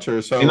the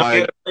culture. So and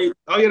like,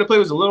 all you had to play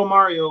was a little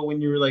Mario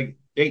when you were like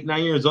 8,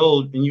 9 years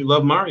old, and you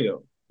love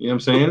Mario. You know what I'm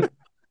saying?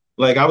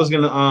 Like I was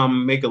gonna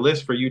make a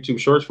list for YouTube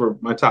Shorts for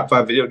my top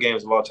 5 video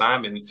games of all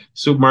time, and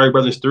Super Mario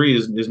Brothers 3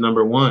 is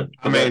number 1.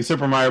 I mean,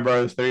 Super Mario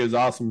Brothers 3 is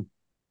awesome.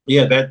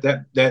 Yeah,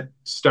 that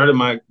started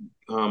my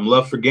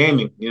love for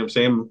gaming. You know what I'm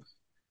saying?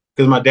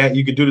 Because my dad,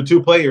 you could do the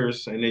 2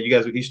 players, and then you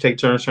guys would each take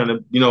turns trying to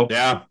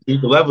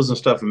beat the levels and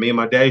stuff. And me and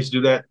my dad used to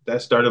do that.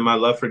 That started my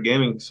love for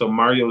gaming. So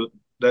Mario,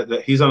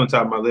 that he's on the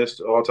top of my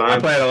list all time. I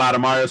played a lot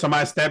of Mario. So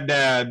my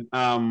stepdad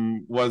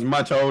was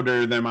much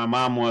older than my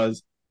mom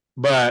was,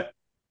 but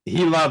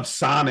he loved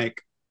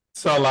Sonic.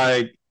 So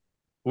like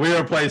we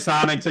would play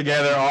Sonic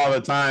together all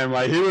the time.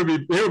 Like he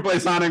would play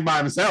Sonic by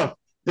himself.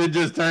 He'd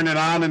just turn it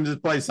on and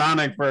just play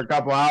Sonic for a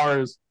couple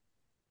hours.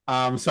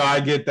 So I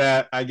get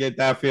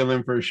that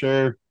feeling for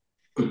sure.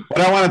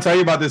 What I want to tell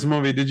you about this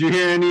movie, did you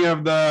hear any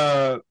of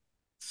the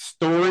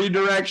story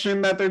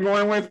direction that they're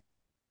going with?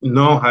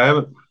 No, I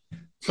haven't.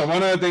 So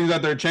one of the things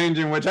that they're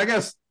changing, which I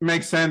guess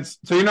makes sense.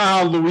 So you know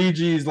how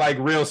Luigi's like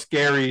real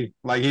scary,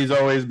 like he's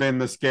always been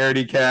the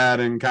scaredy cat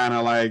and kind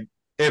of like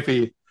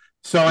iffy.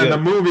 So in Yeah. the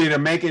movie, to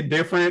make it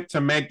different,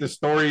 to make the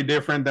story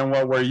different than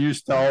what we're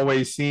used to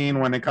always seeing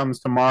when it comes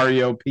to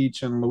Mario,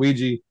 Peach, and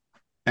Luigi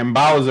and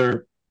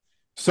Bowser.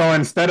 So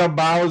instead of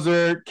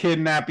Bowser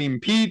kidnapping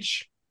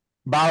Peach,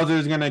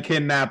 Bowser's gonna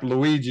kidnap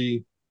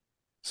Luigi.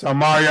 So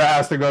Mario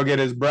has to go get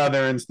his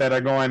brother instead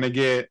of going to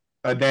get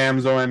a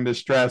damsel in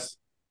distress.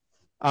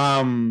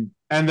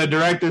 And the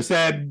director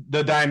said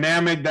the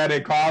dynamic that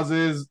it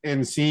causes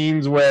in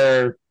scenes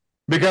where,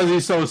 because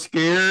he's so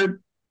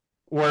scared,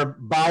 where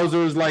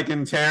Bowser's like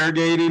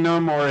interrogating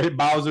him, or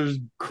Bowser's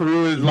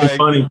crew is It's like,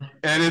 funny.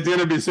 and it's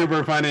gonna be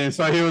super funny.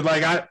 So he was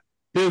like,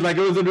 it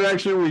was the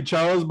direction we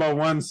chose, but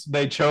once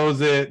they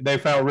chose it, they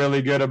felt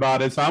really good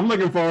about it. So I'm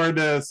looking forward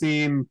to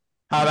seeing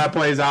how that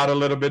plays out a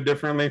little bit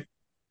differently.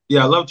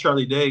 Yeah, I love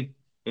Charlie Day,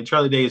 and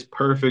Charlie Day is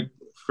perfect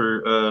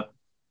for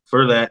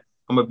that.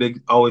 I'm a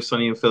big Always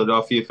Sunny in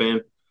Philadelphia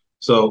fan,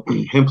 so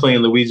him playing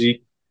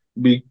Luigi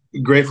be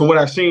great. From what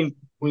I've seen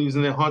when he was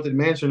in that haunted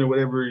mansion or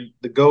whatever,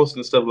 the ghost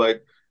and stuff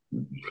like,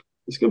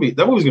 it's gonna be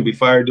that movie's gonna be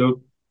fire, dude.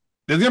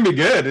 It's gonna be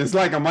good. It's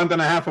like a month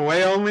and a half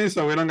away only,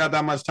 so we don't got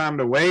that much time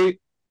to wait.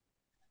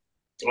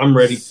 I'm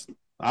ready,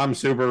 I'm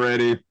super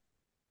ready.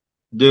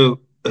 dude.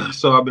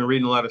 So I've been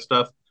reading a lot of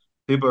stuff.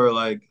 People are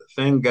like,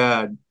 "Thank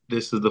God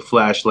this is the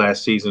Flash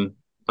last season."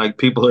 Like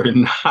people are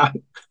not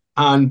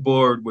on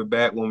board with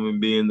Batwoman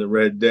being the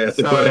Red Death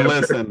or So whatever.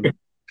 listen,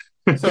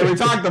 so we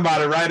talked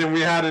about it, right? And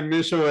we had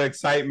initial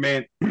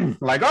excitement,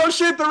 like, oh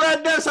shit, the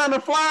Red Death's on the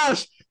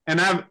Flash. And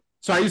I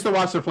used to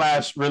watch the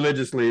Flash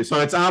religiously. So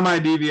it's on my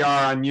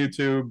DVR on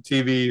YouTube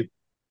TV.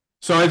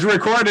 So it's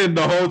recorded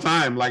the whole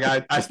time. Like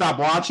I stopped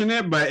watching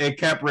it, but it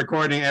kept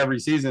recording every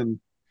season.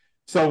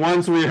 So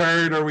once we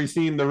heard or we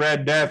seen the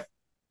Red Death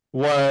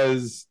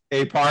was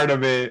a part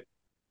of it,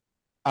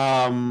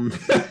 um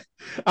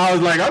I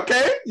was like,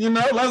 okay,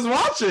 let's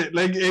watch it.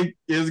 Like it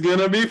is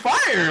gonna be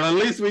fire. At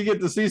least we get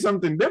to see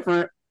something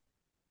different.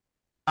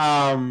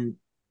 Um,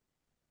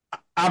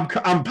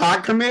 I'm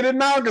pot committed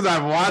now because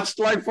I've watched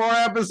like 4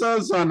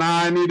 episodes, so now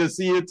I need to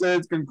see it to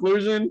its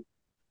conclusion.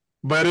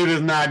 But it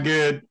is not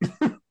good.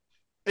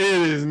 It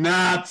is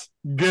not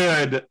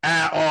good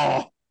at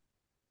all.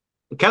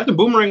 Captain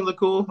Boomerang look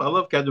cool. I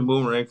love Captain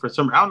Boomerang for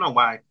some. I don't know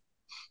why.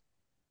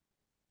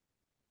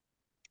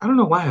 I don't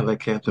know why I like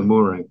Captain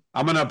Boomerang.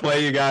 I'm gonna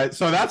play you guys.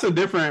 So that's a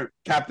different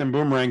Captain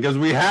Boomerang because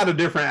we had a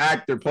different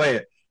actor play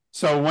it.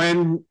 We're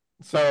Oh,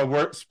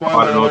 I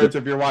spoiler don't know. alerts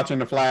if you're watching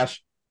the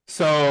Flash.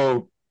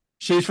 So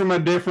she's from a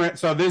different.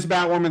 So this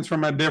Batwoman's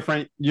from a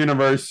different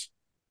universe,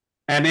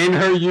 and in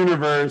her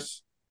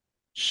universe,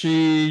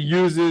 she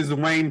uses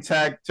Wayne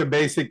Tech to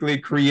basically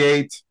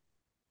create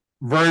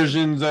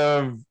versions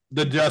of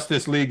the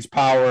Justice League's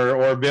power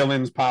or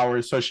villains'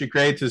 power. So she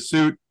creates a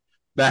suit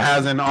that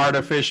has an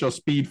artificial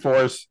speed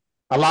force,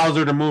 allows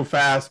her to move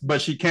fast,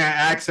 but she can't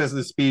access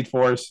the speed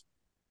force.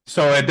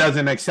 So it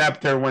doesn't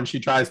accept her when she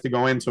tries to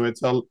go into it.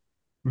 So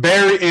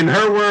Barry, in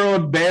her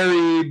world,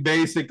 Barry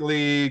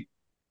basically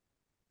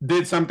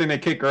did something to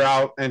kick her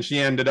out, and she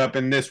ended up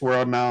in this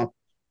world now.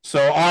 So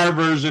our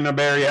version of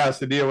Barry has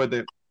to deal with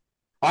it.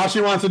 All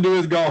she wants to do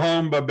is go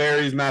home, but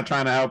Barry's not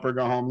trying to help her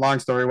go home. Long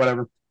story,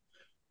 whatever.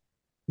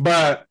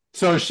 But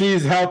so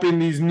she's helping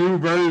these new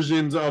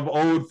versions of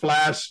old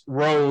Flash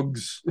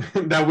rogues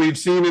that we've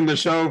seen in the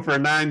show for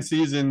 9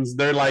 seasons.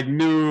 They're like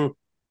new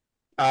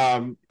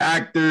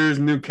actors,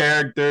 new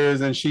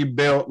characters, and she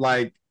built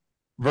like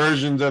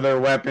versions of their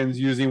weapons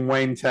using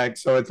Wayne Tech.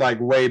 So it's like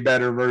way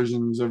better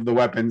versions of the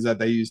weapons that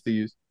they used to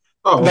use.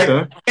 Oh, Like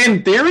okay.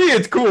 in theory,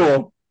 it's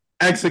cool.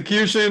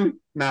 Execution,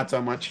 not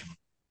so much.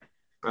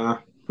 Uh,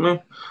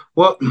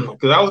 well,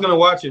 because I was gonna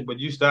watch it, but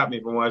you stopped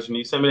me from watching.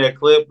 You sent me that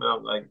clip, and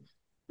I'm like,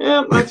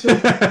 yeah,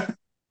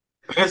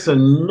 that's a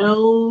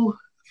no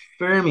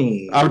for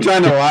me. I'm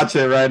trying to watch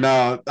it right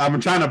now. I'm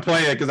trying to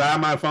play it because I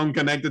have my phone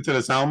connected to the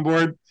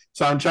soundboard.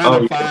 So I'm trying Oh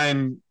to yeah,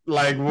 find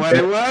like what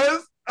it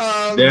was.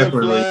 The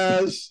definitely.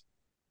 Flash.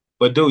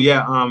 But dude,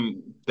 yeah,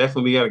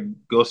 definitely we gotta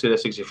go see that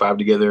 65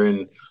 together,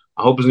 and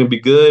I hope it's gonna be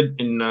good,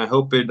 and I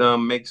hope it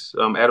makes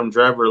Adam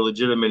Driver a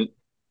legitimate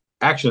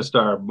action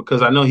star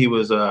because I know he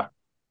was what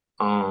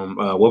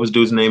was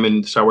dude's name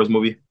in the Star Wars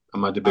movie?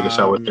 I'm not the biggest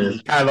Star Wars fan.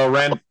 Kylo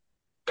Ren.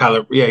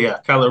 Kylo, yeah,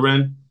 Kylo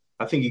Ren.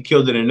 I think he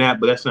killed it in that,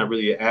 but that's not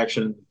really an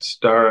action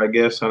star, I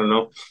guess. I don't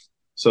know.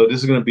 So this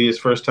is going to be his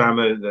first time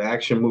at the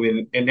action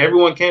movie, and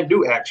everyone can't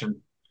do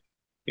action,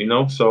 you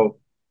know. So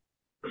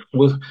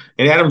with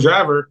and Adam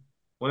Driver,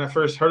 when I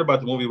first heard about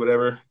the movie,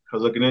 whatever, I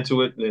was looking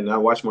into it, and I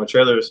watched more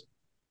trailers.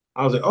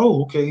 I was like,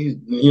 oh, okay,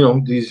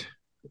 this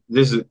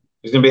is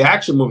it's going to be an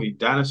action movie,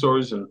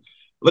 dinosaurs, and it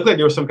looked like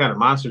there was some kind of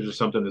monsters or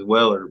something as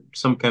well, or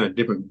some kind of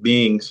different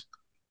beings.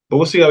 But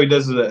we'll see how he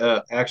does as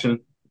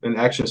an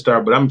action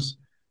star. But I'm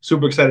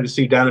super excited to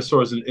see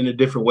dinosaurs in a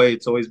different way.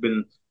 It's always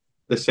been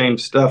the same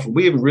stuff.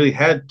 We haven't really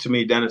had too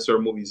many dinosaur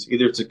movies.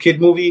 Either it's a kid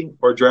movie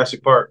or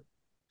Jurassic Park.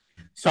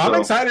 So I'm So,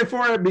 excited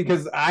for it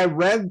because I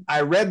read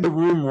the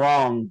room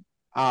wrong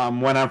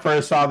when I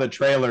first saw the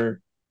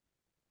trailer.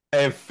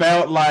 It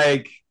felt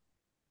like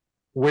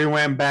we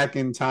went back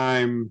in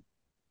time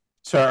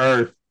to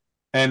Earth,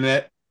 and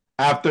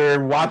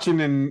after watching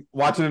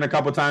it a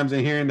couple times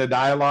and hearing the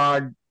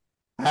dialogue,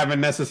 I haven't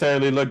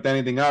necessarily looked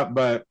anything up,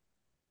 but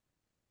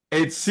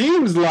it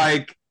seems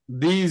like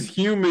these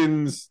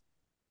humans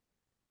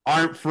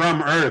aren't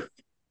from Earth.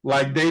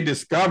 Like they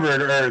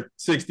discovered Earth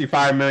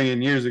 65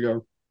 million years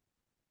ago.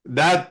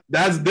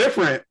 That's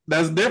different.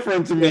 That's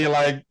different to me.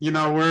 Like, you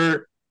know,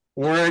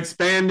 we're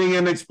expanding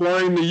and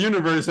exploring the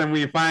universe and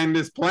we find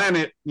this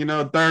planet, you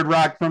know, third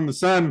rock from the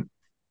sun,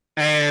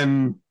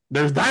 and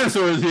there's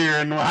dinosaurs here,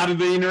 and how do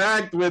they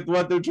interact with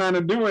what they're trying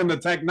to do and the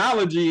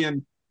technology,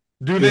 and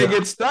do they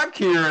get stuck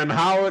here, and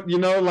how, you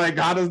know, like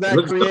how does that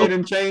create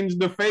and change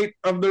the fate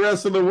of the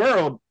rest of the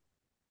world?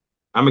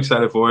 I'm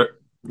excited for it.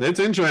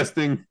 It's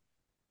interesting.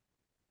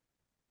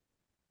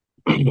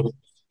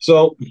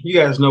 So you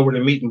guys know where the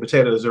meat and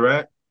potatoes are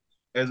at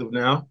as of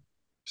now.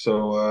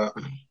 So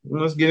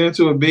let's get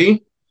into it,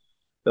 B.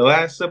 The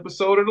last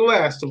episode of The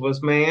Last of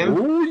Us, man.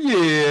 Oh,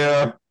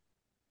 yeah.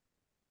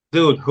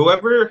 Dude,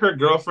 whoever her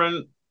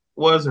girlfriend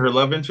was, her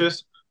love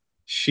interest,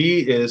 she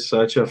is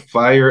such a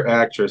fire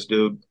actress,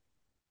 dude.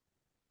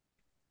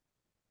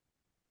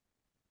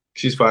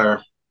 She's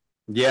fire.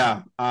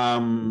 Yeah. She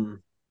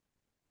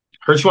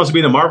wants to be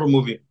in a Marvel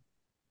movie.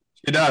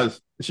 She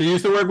does. She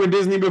used to work with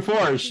Disney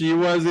before. She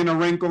was in A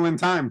Wrinkle in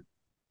Time.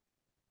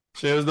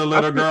 She was the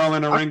little girl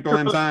in A Wrinkle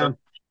in Time.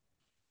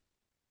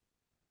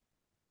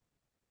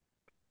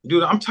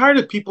 Dude, I'm tired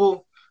of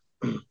people,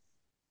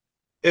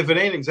 if it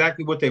ain't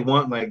exactly what they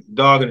want, like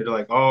dogging it,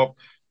 like, oh,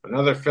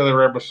 another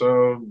filler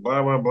episode,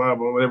 blah, blah, blah,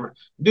 blah, whatever.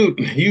 Dude,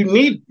 we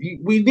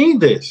need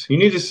this. You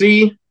need to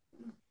see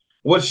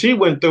what she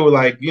went through,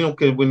 like, you know,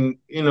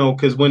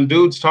 because when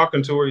dude's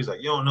talking to her, he's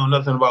like, you don't know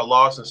nothing about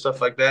loss and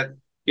stuff like that.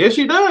 Yes,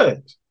 she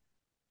does.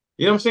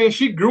 You know what I'm saying?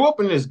 She grew up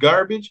in this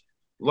garbage,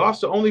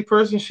 lost the only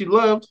person she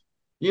loved.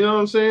 You know what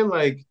I'm saying?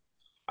 Like,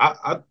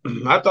 I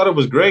thought it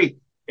was great,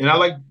 and I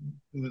like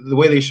the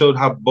way they showed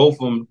how both of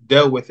them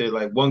dealt with it.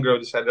 Like one girl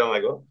just sat down,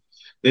 like, "Oh,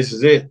 this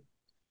is it,"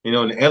 you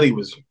know, and Ellie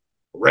was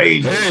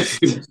raging.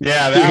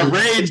 Yeah, that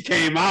rage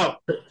came out.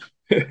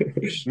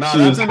 No,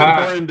 that's an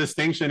important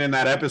distinction in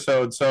that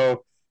episode.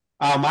 So,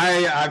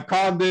 I've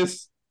called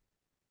this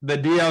the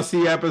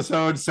DLC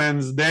episode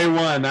since day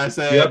one. I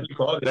said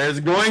there's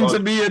going to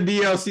be a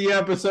DLC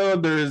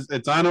episode.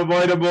 It's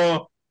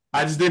unavoidable.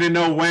 I just didn't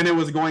know when it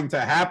was going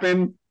to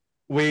happen.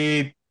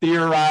 We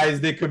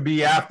theorized it could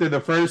be after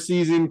the first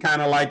season,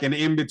 kind of like an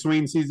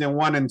in-between season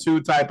 1 and 2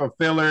 type of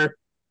filler,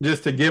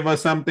 just to give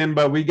us something.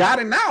 But we got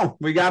it now.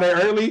 We got it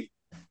early.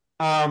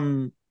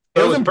 It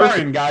was important,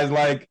 perfect. Guys.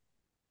 Like,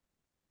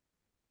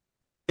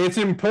 it's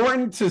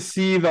important to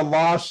see the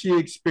loss she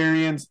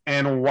experienced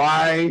and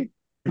why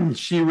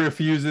she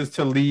refuses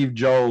to leave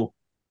Joel.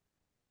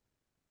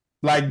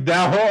 Like,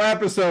 that whole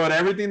episode,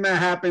 everything that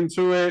happened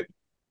to it,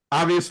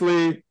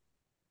 obviously,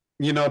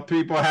 you know,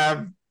 people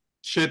have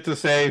shit to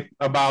say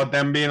about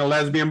them being a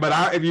lesbian,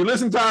 but if you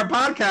listen to our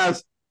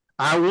podcast,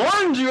 I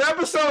warned you,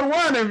 episode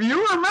 1, if you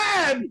were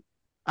mad,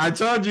 I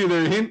told you,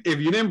 if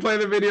you didn't play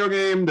the video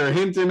game, they're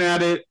hinting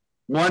at it.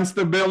 Once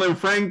the Bill and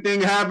Frank thing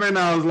happened,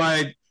 I was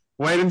like,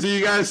 wait until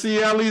you guys see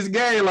Ellie's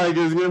gay. Like,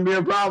 it's going to be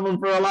a problem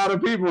for a lot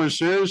of people. And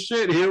sure as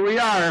shit, here we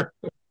are.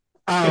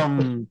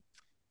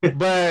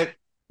 But,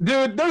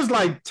 dude, there's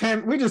like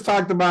 10. We just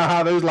talked about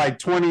how there's like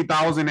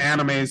 20,000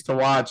 animes to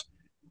watch.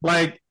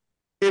 Like,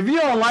 if you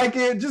don't like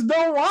it, just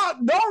don't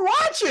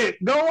watch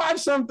it. Go watch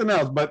something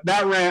else. But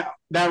that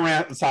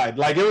rant aside,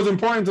 like, it was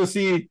important to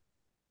see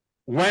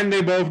when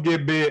they both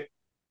get bit.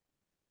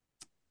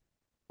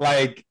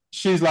 Like,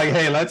 she's like,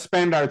 hey, let's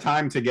spend our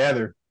time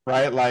together.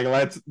 Right? Like,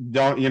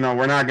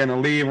 we're not going to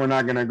leave. We're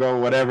not going to go,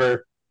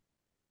 whatever.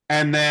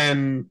 And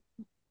then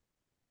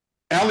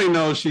Ellie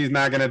knows she's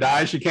not going to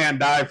die. She can't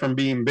die from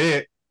being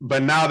bit.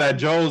 But now that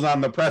Joel's on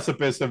the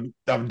precipice of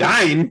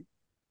dying,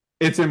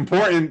 it's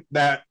important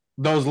that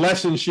those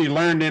lessons she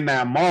learned in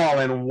that mall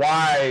and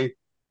why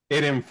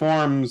it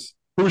informs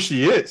who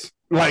she is.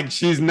 Like,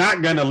 she's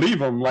not going to leave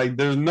him. Like,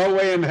 there's no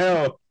way in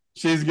hell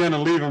she's going to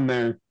leave him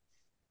there.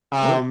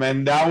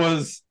 And that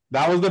was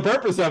the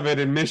purpose of it,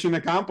 and mission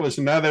accomplished.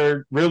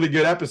 Another really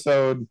good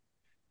episode,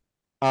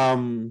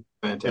 in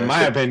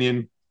my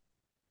opinion.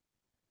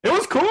 It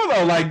was cool,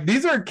 though. Like,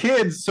 these are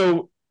kids.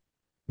 So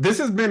this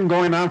has been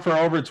going on for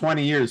over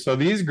 20 years. So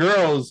these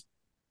girls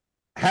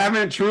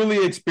haven't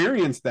truly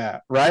experienced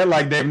that, right?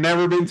 Like, they've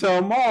never been to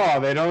a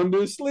mall. They don't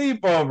do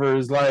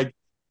sleepovers. Like,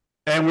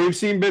 and we've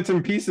seen bits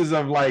and pieces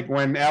of, like,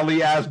 when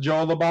Ellie asked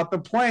Joel about the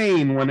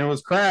plane when it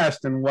was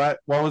crashed and what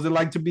was it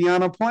like to be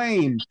on a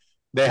plane.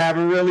 They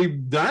haven't really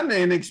done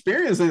it and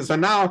experienced it. So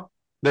now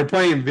they're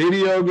playing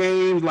video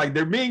games. Like,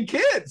 they're being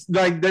kids.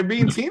 Like, they're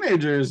being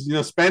teenagers, you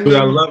know, spending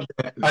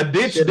a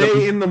ditch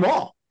day in the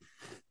mall.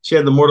 She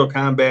had the Mortal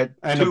Kombat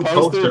 2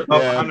 poster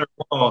up on her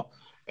wall,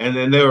 and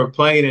then they were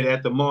playing it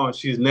at the mall.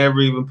 She's never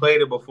even played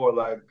it before.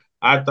 Like,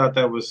 I thought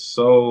that was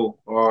so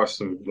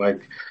awesome.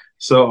 Like,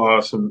 so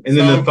awesome. And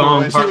then the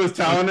thong part. She was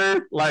telling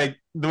her, like,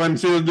 when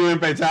she was doing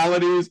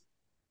fatalities,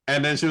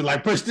 and then she was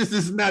like, push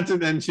this and that,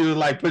 and she was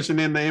like pushing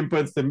in the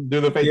inputs to do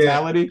the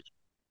fatality.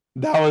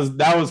 Yeah.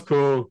 That was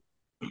cool.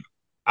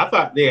 I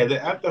thought, yeah,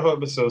 after the whole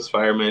episode's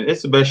fire, man.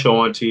 It's the best show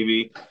on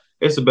TV.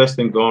 It's the best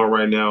thing going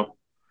right now.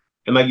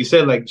 And like you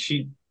said, like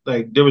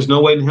there was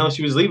no way in hell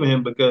she was leaving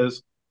him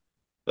because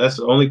that's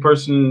the only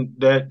person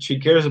that she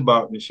cares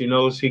about, and she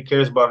knows he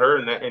cares about her,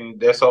 and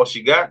that's all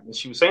she got. And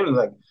she was saying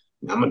like,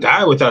 "I'm gonna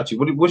die without you.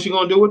 What's she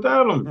gonna do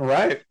without him?"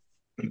 Right.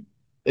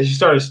 And she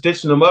started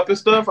stitching them up and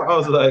stuff. I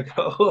was like,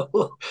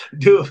 "Oh,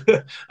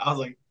 dude!" I was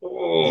like,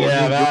 "Oh,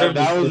 Yeah, dude,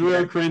 that was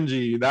real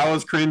cringy. That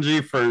was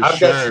cringy for I've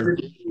got sure.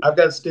 I've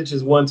got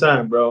stitches one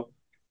time, bro,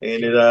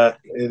 and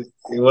it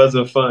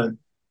wasn't fun."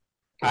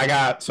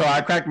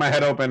 I cracked my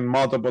head open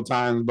multiple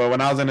times, but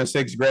when I was in the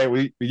sixth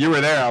grade, you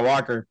were there at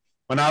Walker.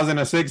 When I was in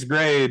the sixth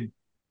grade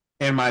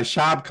in my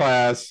shop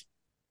class,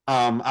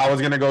 I was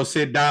gonna go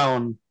sit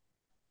down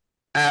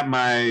at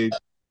my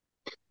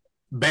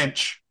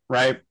bench,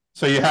 right?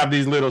 So you have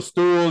these little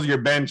stools, your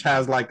bench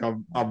has like a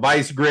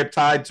vice grip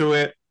tied to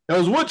it. It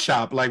was wood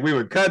shop, like we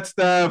would cut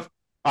stuff.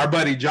 Our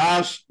buddy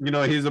Josh,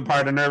 he's a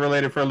part of Nerd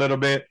Related for a little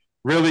bit,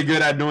 really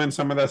good at doing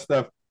some of that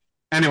stuff.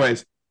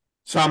 Anyways,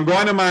 so I'm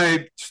going to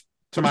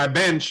my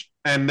bench,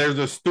 and there's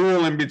a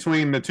stool in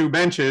between the two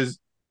benches,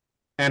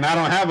 and I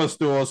don't have a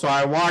stool. So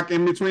I walk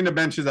in between the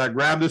benches, I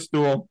grab the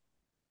stool,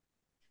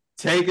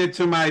 take it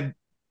to my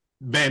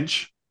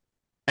bench,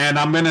 and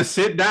I'm gonna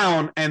sit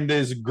down, and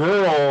this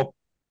girl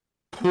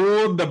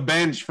pulled the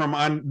bench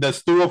from the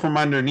stool from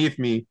underneath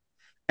me,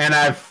 and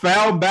I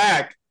fell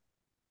back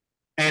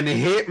and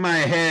hit my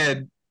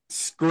head,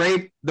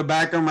 scraped the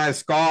back of my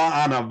skull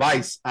on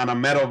a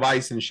metal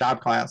vise in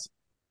shop class.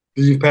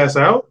 Did you pass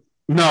out?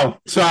 No.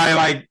 So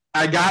I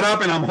got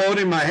up and I'm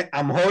holding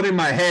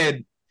my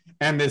head,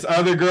 and this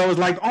other girl was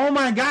like, "Oh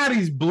my God,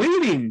 he's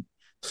bleeding."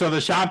 So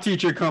the shop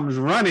teacher comes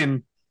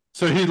running.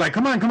 So he's like,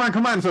 "Come on, come on,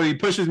 come on." So he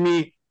pushes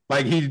me,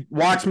 like he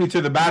walks me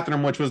to the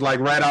bathroom, which was like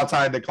right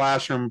outside the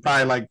classroom,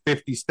 probably like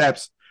 50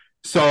 steps.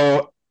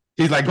 So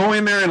he's like, "Go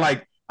in there and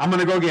like I'm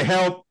gonna go get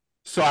help."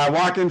 So I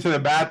walk into the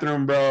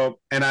bathroom, bro,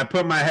 and I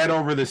put my head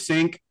over the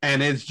sink,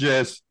 and it's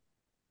just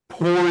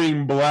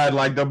pouring blood.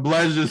 Like the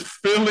blood's just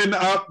filling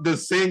up the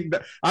sink.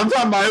 I'm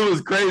talking about, it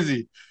was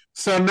crazy.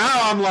 So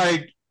now I'm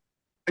like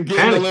getting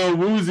Panic. A little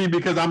woozy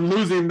because I'm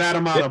losing that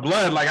amount of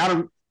blood. Like I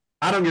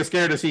don't get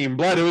scared of seeing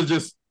blood. It was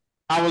just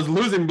I was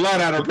losing blood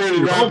at a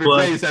pretty rapid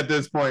pace at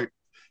this point.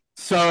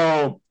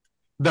 So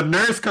the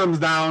nurse comes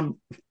down,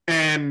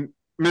 and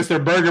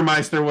Mr.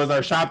 Burgermeister was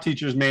our shop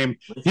teacher's name.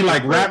 He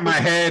like wrapped my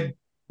head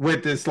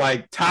with this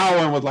like towel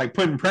and was like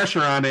putting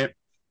pressure on it.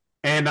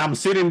 And I'm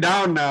sitting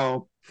down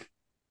now.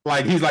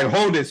 Like he's like,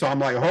 "Hold it." So I'm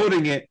like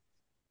holding it,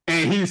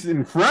 and he's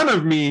in front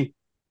of me,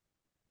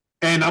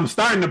 and I'm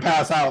starting to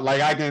pass out.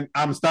 Like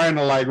I'm starting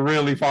to like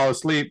really fall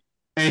asleep.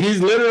 And he's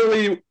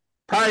literally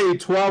probably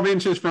 12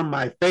 inches from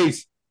my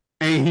face,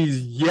 and he's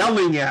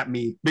yelling at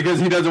me because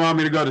he doesn't want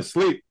me to go to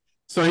sleep.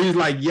 So he's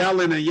like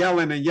yelling and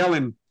yelling and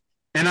yelling,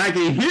 and I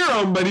can hear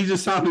him, but he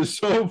just sounded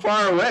so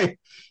far away.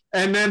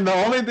 And then the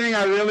only thing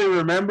I really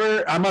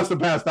remember, I must have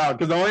passed out,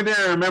 because the only thing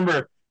I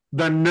remember,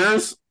 the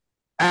nurse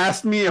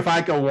asked me if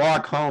I could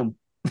walk home.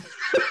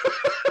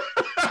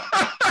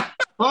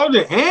 Oh,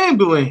 the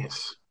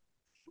ambulance.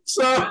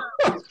 So,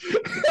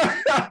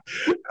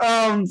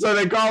 so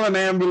they call an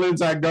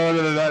ambulance. I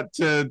go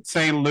to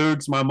St.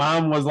 Luke's. My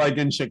mom was like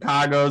in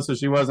Chicago, so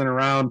she wasn't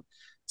around.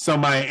 So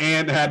my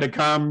aunt had to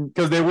come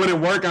because they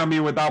wouldn't work on me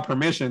without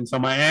permission. So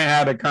my aunt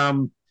had to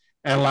come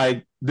and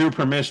like do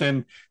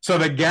permission. So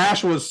the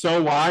gash was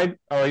so wide.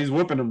 Oh, he's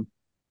whooping him.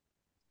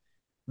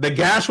 The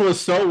gash was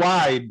so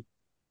wide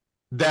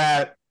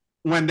that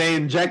when they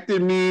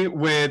injected me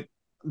with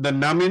the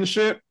numbing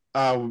shit,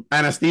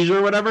 anesthesia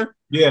or whatever,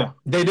 yeah,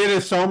 they did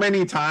it so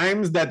many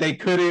times that they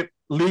couldn't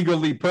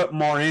legally put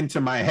more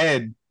into my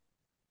head.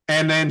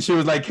 And then she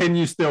was like, "Can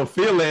you still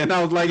feel it?" And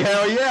I was like,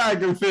 "Hell yeah, I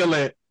can feel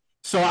it."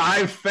 So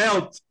I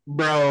felt,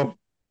 bro,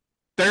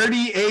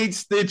 38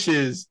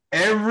 stitches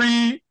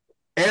every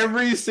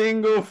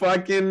single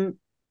fucking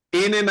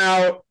in and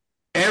out,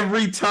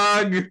 every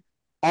tug,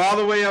 all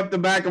the way up the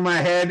back of my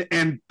head,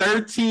 and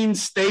 13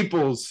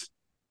 staples.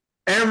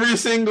 Every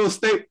single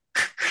staple.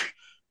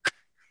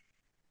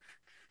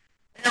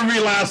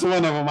 Every last one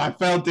of them. I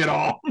felt it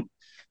all.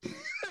 It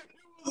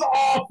was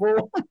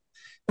awful.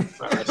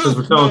 Right, since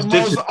we're telling the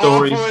most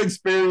stories, awful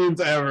experience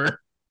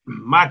ever.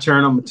 My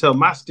turn. I'm gonna tell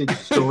my stitch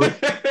story.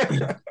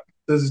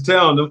 This is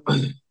telling them.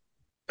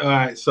 All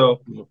right,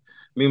 so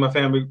me and my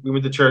family, we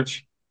went to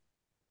church.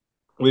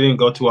 We didn't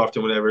go too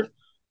often, whatever.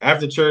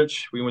 After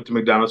church, we went to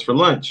McDonald's for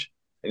lunch.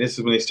 And this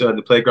is when they still had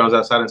the playgrounds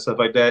outside and stuff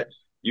like that.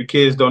 You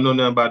kids don't know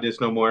nothing about this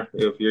no more.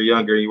 If you're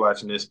younger and you're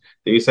watching this,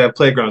 they used to have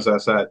playgrounds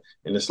outside,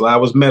 and the slide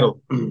was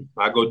metal.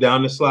 I go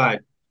down the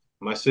slide.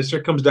 My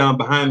sister comes down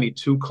behind me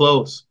too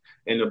close,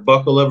 and the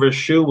buckle of her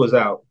shoe was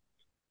out.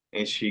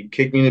 And she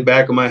kicked me in the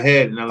back of my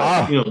head. And I'm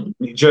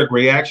like, jerk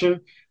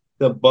reaction.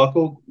 The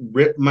buckle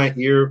ripped my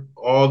ear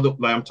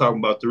like I'm talking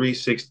about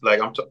 360, like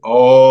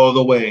all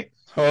the way.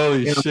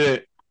 Holy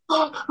shit.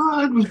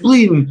 I was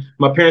bleeding.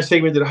 My parents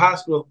take me to the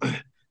hospital,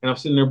 and I'm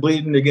sitting there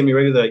bleeding. They get me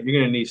ready. Like,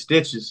 "You're gonna need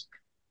stitches."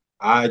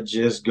 I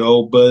just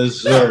go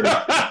berserk.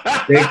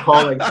 They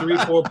call like 3,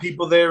 4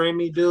 people there in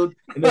me, dude,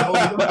 and they're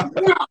holding me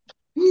up.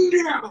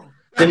 No, no.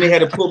 Then they had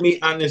to put me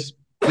on this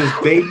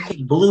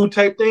baby blue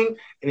type thing,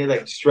 and they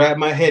like strapped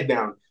my head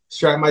down,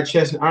 strapped my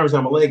chest and arms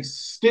down, my legs.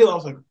 Still, I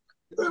was like,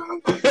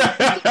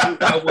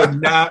 I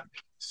would not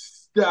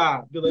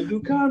stop. They're like,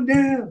 dude, calm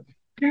down.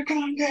 Dude,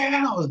 calm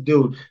down.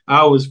 Dude,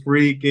 I was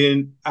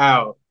freaking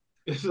out.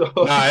 So,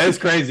 Nah, it's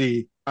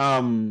crazy.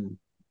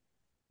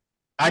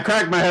 I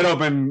cracked my head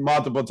open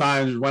multiple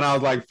times when I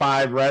was like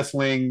 5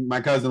 wrestling.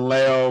 My cousin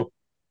Leo,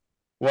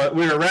 we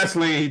were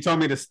wrestling. He told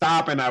me to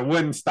stop, and I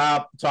wouldn't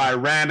stop. So I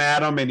ran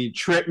at him, and he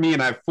tripped me,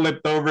 and I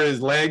flipped over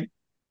his leg.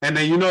 And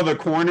then the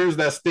corners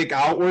that stick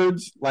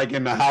outwards, like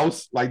in the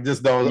house, like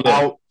just those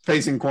out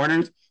facing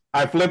corners.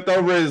 I flipped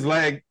over his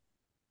leg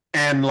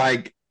and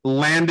like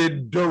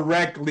landed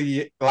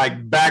directly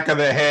like back of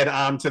the head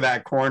onto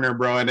that corner,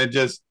 bro. And it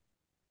just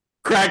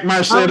cracked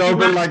my shit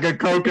open like a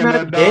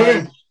coconut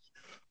dog.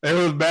 It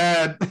was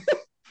bad.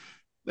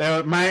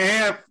 My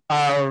aunt,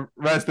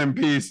 rest in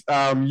peace,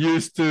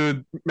 used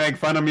to make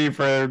fun of me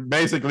for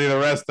basically the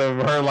rest of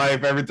her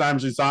life. Every time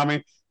she saw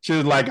me, she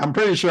was like, I'm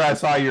pretty sure I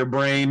saw your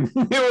brain.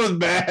 It was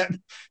bad.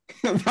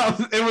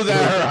 It was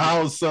at her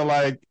house. So,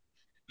 like,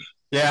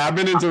 yeah, I've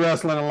been into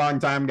wrestling a long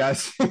time,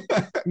 guys.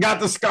 Got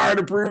the scar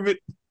to prove it.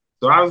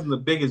 So I was the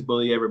biggest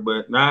bully ever,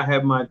 but now I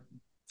have my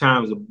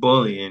times of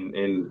bullying.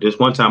 And just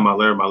one time I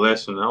learned my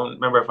lesson. I don't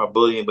remember if I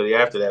bullied anybody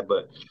after that,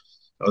 but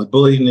I was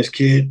bullying this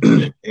kid,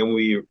 and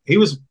he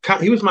was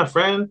my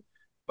friend.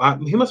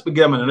 He must be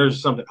getting on my nerves or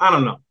something. I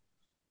don't know,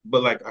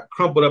 but like I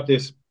crumpled up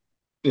this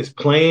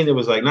plane. It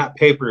was like not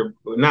paper,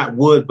 not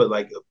wood, but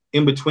like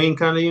in between,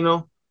 kind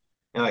of,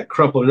 and I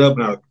crumpled it up,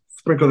 and I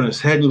sprinkled on his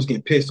head, and he was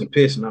getting pissed,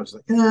 and I was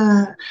like,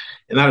 ah.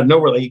 And out of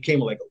nowhere, like he came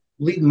with like a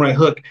leading right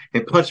hook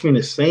and punched me in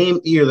the same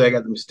ear that I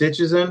got them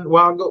stitches in a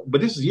while ago.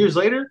 But this is years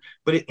later,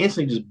 but it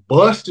instantly just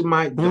busted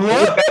my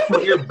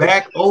ear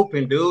back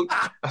open, dude.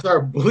 I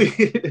started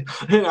bleeding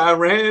and I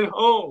ran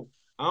home.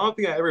 I don't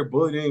think I ever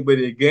bullied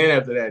anybody again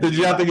after that. Did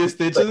you have to get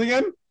stitches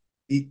again?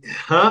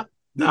 Huh?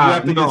 Did you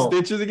have to get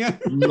stitches again?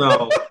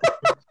 No.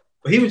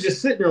 But he was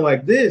just sitting there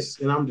like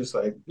this, and I'm just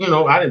like,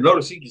 I didn't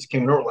notice. He just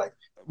came over like,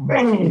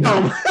 bang.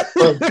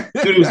 Dude,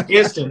 it was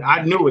instant.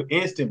 I knew it.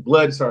 Instant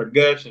blood started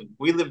gushing.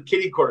 We lived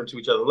kitty corner to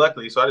each other,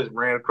 luckily, so I just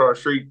ran across the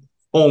street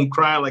home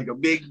crying like a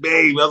big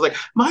baby. I was like,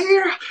 my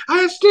ear, I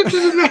have stitches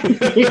in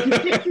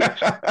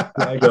there.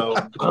 I go,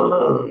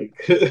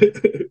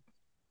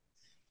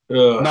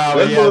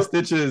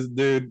 stitches,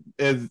 dude,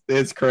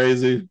 it's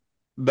crazy.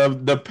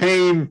 The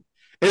pain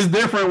is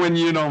different when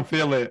you don't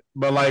feel it,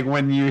 but like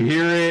when you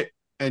hear it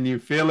and you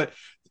feel it.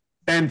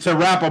 And to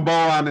wrap a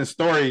bow on this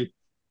story,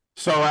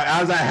 so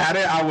as I had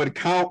it, I would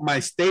count my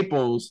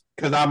staples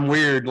because I'm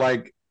weird.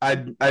 Like I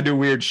do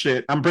weird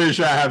shit. I'm pretty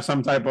sure I have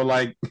some type of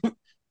like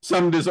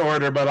some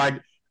disorder, but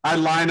like I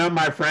line up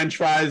my French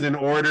fries in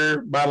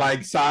order by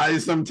like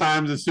size.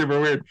 Sometimes it's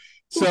super weird.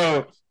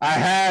 So I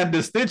had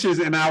the stitches,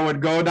 and I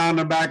would go down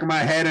the back of my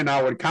head and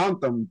I would count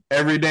them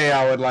every day.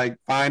 I would like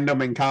find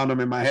them and count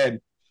them in my head.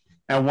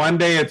 And one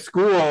day at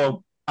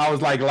school, I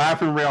was like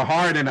laughing real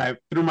hard, and I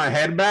threw my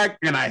head back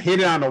and I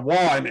hit it on the wall,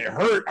 and it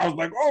hurt. I was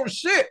like, oh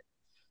shit.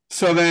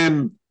 So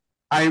then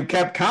I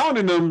kept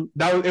counting them.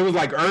 It was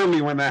like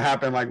early when that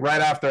happened, like right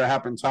after it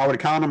happened. So I would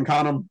count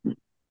them.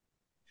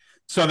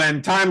 So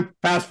then time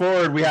fast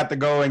forward, we had to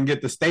go and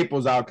get the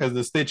staples out because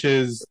the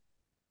stitches,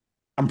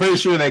 I'm pretty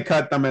sure they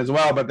cut them as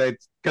well, but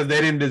because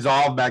they didn't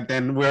dissolve back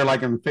then. We were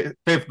like in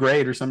fifth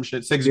grade or some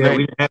shit, sixth grade.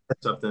 We didn't have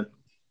something.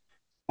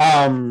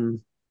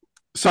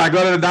 So I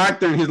go to the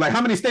doctor, and he's like,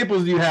 how many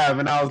staples do you have?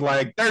 And I was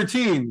like,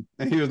 13.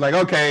 And he was like,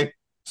 okay.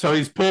 So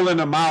he's pulling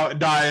them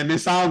out, and it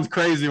sounds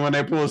crazy when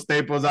they pull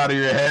staples out of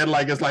your head.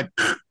 Like it's like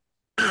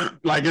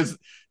it's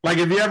like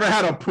if you ever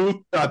had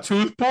a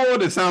tooth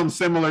pulled, it sounds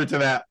similar to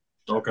that.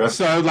 Okay.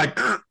 So it was like,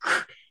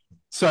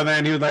 so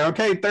then he was like,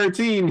 okay,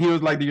 13. He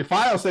was like, your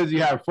file says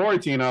you have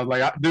 14. I was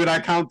like, dude, I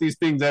count these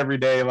things every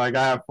day. Like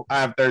I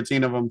have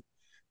 13 of them.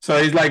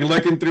 So he's like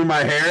looking through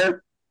my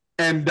hair,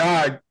 and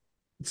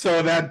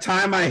so that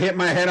time I hit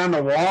my head on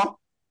the wall,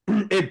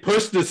 it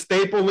pushed the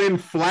staple in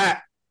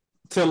flat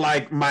to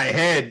like my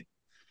head,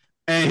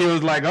 and he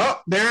was like, oh,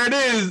 there it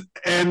is.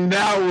 And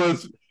that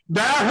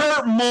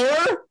hurt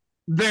more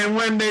than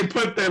when they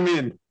put them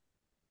in.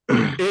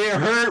 It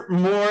hurt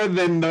more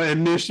than the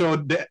initial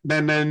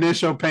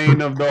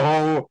pain of the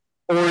whole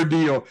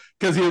ordeal,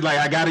 because he was like,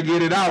 I gotta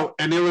get it out.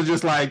 And it was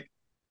just like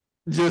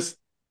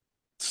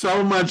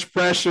so much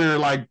pressure,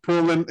 like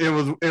pulling.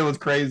 It was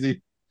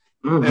crazy.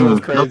 Mm-hmm. It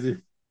was crazy.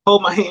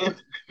 Hold my hand.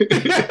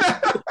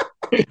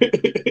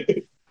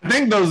 I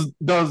think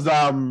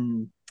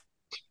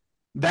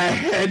that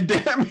head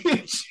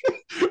damage,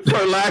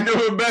 for lack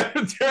of a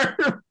better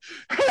term,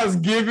 has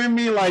given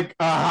me like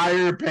a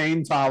higher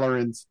pain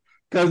tolerance,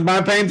 because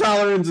my pain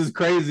tolerance is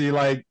crazy.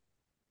 Like,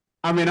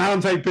 I mean, I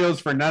don't take pills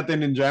for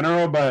nothing in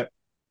general, but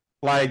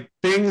like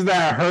things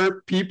that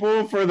hurt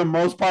people, for the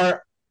most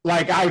part,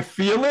 like I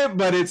feel it,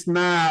 but it's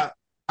not.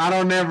 I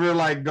don't ever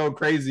like go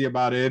crazy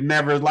about it. It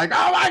never is like,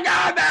 oh my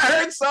God, that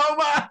hurts so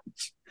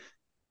much.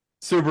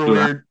 Super Dude,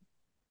 weird.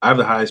 I have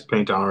the highest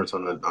pain tolerance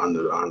on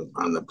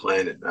the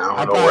planet. I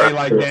I don't know where probably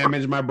I like get it from.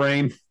 damaged my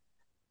brain.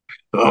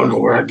 I don't know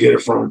where I get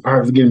it from.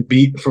 Probably getting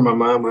beat from my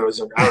mom when I was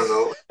like, I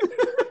don't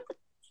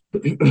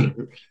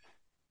know.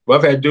 But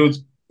I've had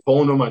dudes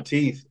pulling on my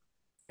teeth,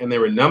 and they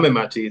were numbing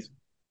my teeth,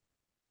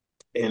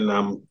 and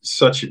I'm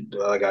such a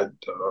like I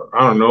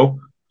don't know.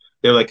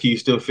 They're like, "Can you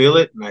still feel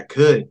it?" And I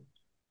could,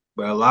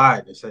 but I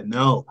lied. I said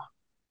no.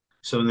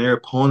 So when they were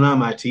pulling on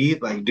my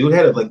teeth, like dude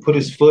had to like put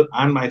his foot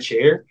on my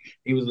chair.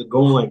 He was like,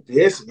 going like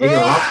this, and hanging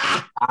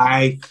off.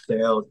 I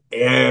felt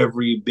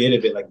every bit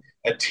of it. Like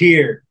a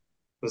tear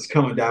was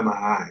coming down my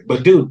eye.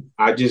 But dude,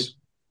 I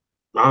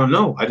don't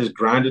know. I just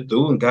grinded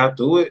through and got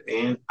through it,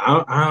 and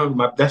I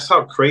don't. That's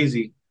how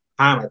crazy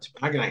time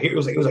I can hear. It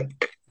was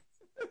like,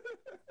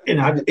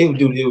 and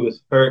dude, it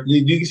was hurt.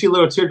 You can see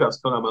little teardrops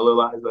coming out my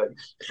little eyes, like.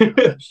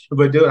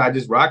 But dude, I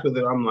just rocked with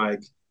it. I'm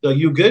like, "Yo,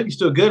 you good? You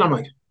still good?" I'm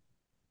like,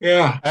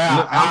 "Yeah."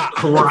 No, I'm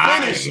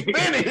Finish, crying.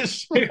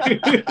 finish.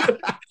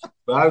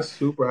 But I was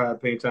super high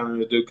pain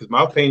tolerance, dude, because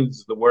my pain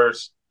is the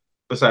worst.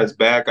 Besides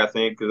back, I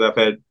think, because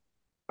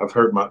I've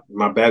hurt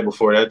my back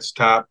before. That's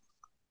top.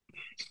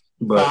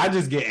 So But I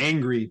just get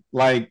angry.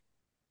 Like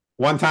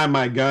one time,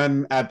 my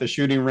gun at the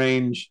shooting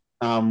range,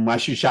 I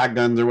shoot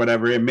shotguns or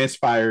whatever, it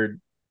misfired,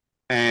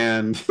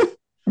 and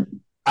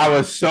I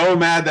was so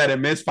mad that it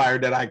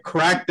misfired that I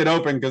cracked it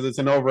open because it's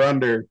an over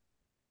under.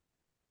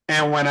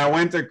 And when I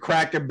went to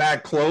crack it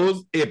back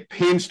closed, it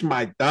pinched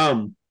my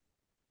thumb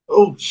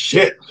oh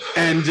shit,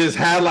 and just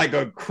had like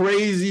a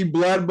crazy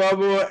blood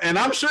bubble. And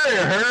I'm sure it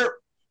hurt.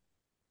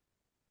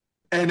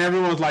 And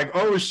everyone's like,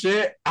 oh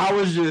shit. I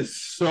was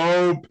just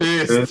so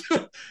pissed.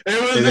 it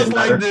It was just didn't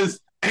like matter. this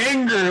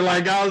anger.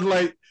 Like I was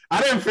like,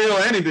 I didn't feel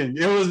anything.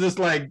 It was just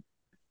like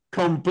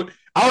complete.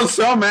 I was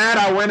so mad.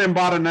 I went and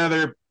bought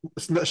another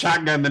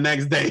shotgun the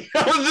next day.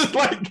 I was just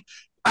like,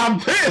 I'm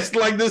pissed.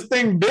 Like this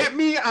thing bit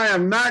me. I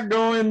am not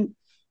going.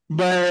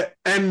 But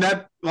and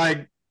that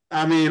like,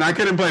 I mean, I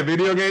couldn't play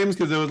video games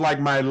because it was like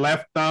my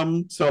left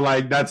thumb. So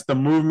like that's the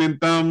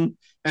movement thumb,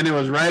 and it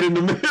was right in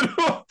the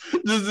middle.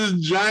 Just this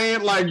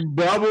giant like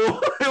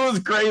bubble. It was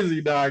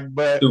crazy, dog.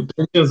 But Dude,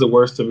 pinching is the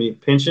worst to me.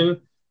 Pinching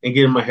and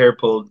getting my hair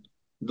pulled.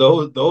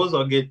 Those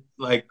I'll get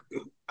like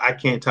I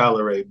can't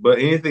tolerate. But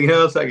anything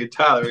else I can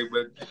tolerate.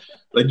 But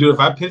like, dude, if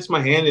I pinch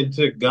my hand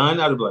into a gun,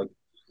 I'd be like,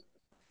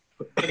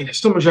 hey,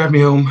 someone drive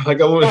me home.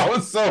 Like I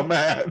was so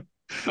mad.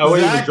 I wouldn't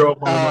even Zach, drove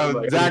home. I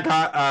was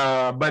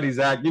like, buddy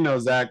Zach, you know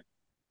Zach.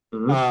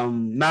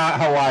 mhm. Not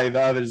Hawaii,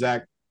 the other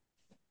Zach.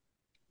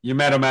 You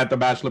met him at the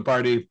bachelor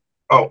party.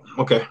 Oh,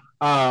 okay.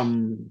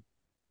 Um,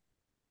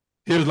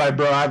 he was like,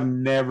 "Bro, I've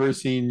never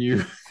seen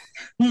you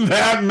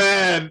that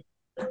mad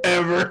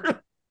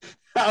ever."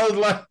 I was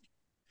like,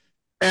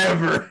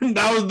 "Ever?"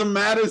 That was the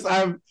maddest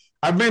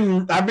I've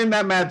been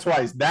that mad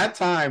twice. That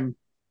time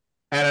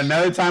and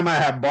another time I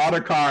had bought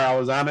a car. I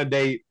was on a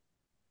date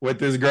with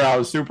this girl I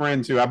was super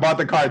into. I bought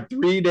the car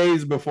 3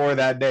 days before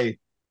that day,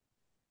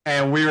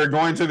 and we were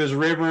going to this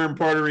river in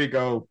Puerto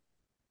Rico,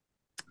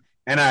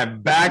 and I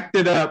backed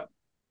it up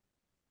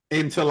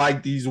into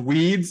like these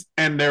weeds,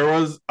 and there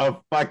was a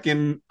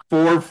fucking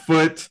 4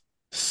 foot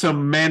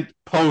cement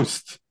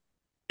post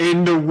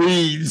in the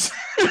weeds.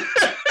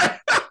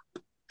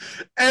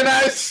 And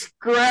I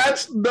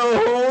scratched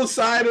the whole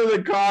side of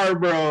the car,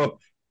 bro,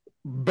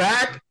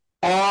 back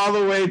all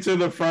the way to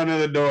the front of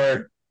the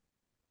door.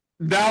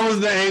 That was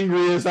the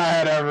angriest I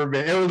had ever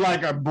been. It was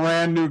like a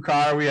brand new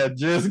car. We had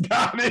just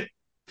got it.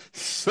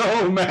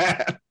 So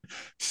mad.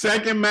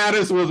 Second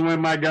maddest was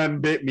when my gun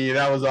bit me.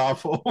 That was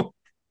awful.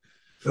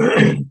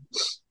 I'm,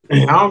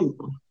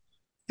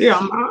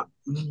 yeah,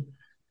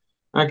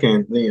 I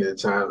can't think of the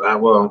time. I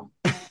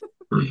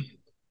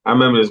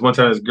remember this one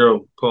time this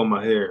girl pulled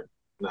my hair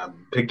and I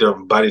picked her up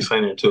and body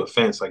slammed her into a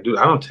fence. Like, dude,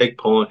 I don't take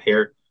pulling.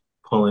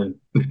 And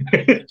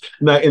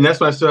that's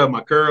when I still have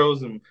my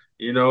curls and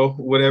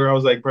whatever. I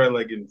was like probably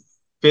like in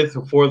fifth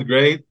or fourth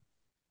grade.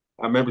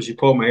 I remember she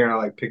pulled my hair and I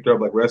like picked her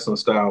up like wrestling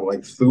style,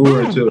 like threw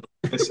her into Boom.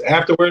 it.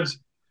 Afterwards,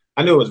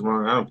 I knew it was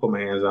wrong. I don't put my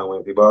hands on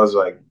women people. I was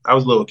a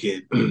little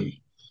kid.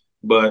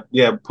 But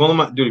yeah, pulling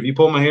my dude, if you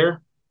pull my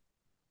hair,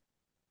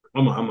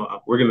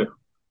 we're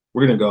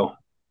gonna go.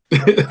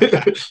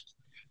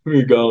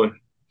 We're going.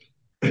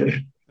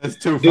 That's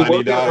too Dude,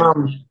 funny,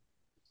 dog.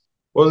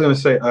 what was I gonna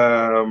say?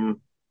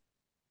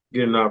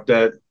 Getting off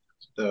that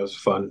was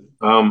fun.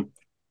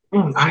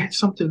 I had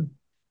something.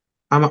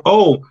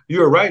 Oh, you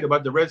were right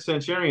about the Red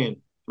Centurion.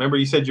 Remember,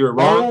 you said you were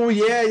wrong. Oh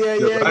yeah, yeah,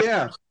 You're yeah, right.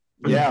 yeah.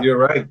 Yeah. You're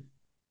right.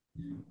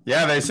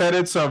 Yeah, they said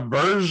it's a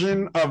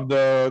version of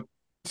the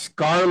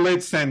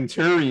Scarlet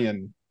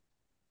Centurion.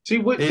 See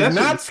what? He's That's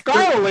what. not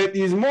scarlet,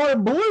 he's more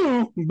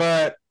blue,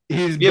 but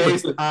he's Yeah, but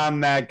based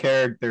on that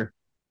character.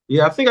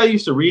 yeah, I think I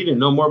used to read and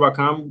know more about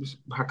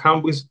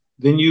comics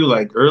than you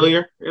like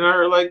earlier in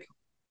our like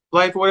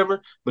life or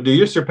whatever. But dude,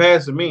 you're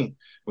surpassing me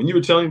when you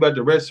were telling me about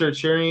the Red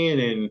Centurion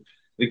and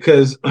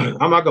because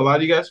I'm not gonna lie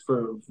to you guys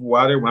for a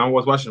while there when I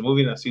was watching the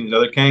movie and I seen these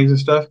other Kangs and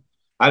stuff.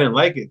 I didn't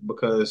like it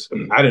because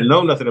I didn't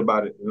know nothing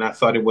about it and I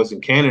thought it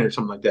wasn't canon or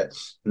something like that.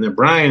 And then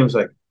Brian was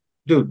like,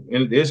 dude,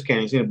 and this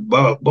Kang, you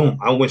know, boom.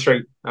 I went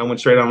straight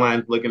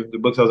online looking at the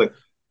books. I was like,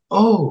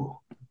 oh,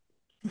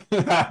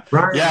 Yeah,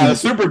 the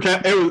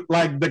Brian, it was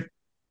like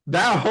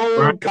that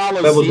Brian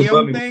whole levels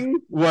above Coliseum me.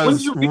 thing When did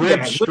was you read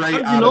ripped that? How straight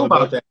did you out of know the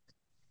about book. that?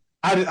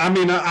 I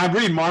mean, I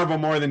read Marvel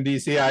more than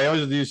DC.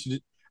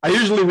 I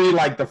usually read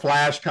like the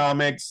Flash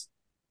comics,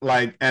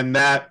 like, and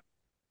that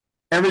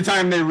every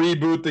time they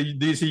reboot the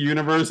DC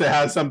universe, it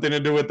has something to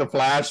do with the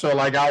Flash. So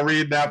like, I'll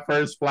read that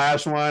first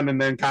Flash one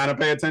and then kind of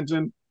pay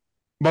attention.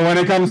 But when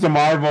it comes to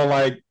Marvel,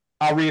 like,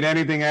 I'll read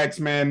anything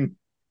X-Men,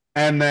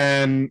 and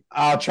then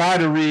I'll try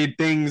to read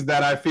things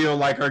that I feel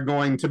like are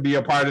going to be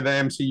a part of the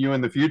MCU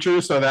in the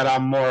future, so that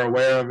I'm more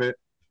aware of it.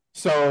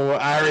 So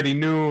I already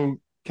knew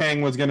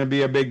Kang was going to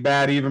be a big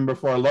bad even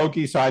before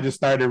Loki, so I just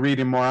started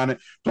reading more on it.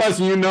 Plus,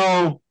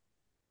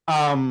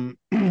 um,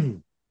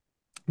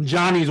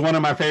 Johnny's one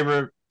of my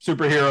favorite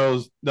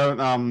superheroes,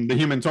 the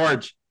Human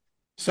Torch.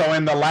 So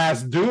in the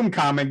last Doom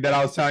comic that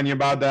I was telling you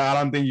about that I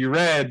don't think you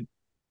read,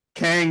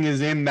 Kang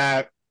is in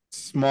that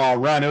small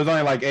run. It was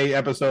only like 8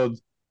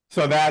 episodes,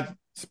 so that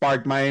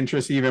sparked my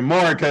interest even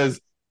more because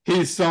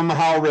he's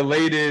somehow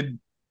related.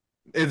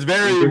 It's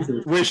very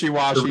Richard,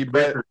 wishy-washy,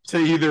 but Richard. to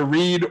either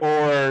Reed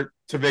or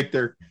to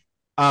Victor.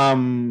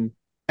 Um,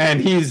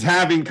 and he's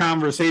having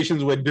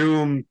conversations with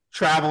Doom,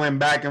 traveling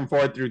back and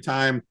forth through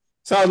time.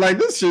 So I was like,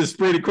 this is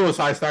pretty cool.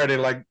 So I started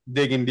like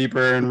digging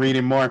deeper and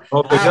reading more.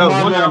 I Okay, have that was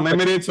one Marvel that I was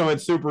like, Unlimited, so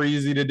it's super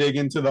easy to dig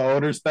into the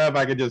older stuff.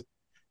 I could just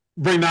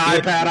bring the yeah,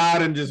 iPad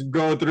out and just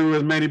go through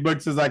as many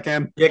books as I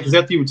can. yeah, because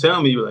after you were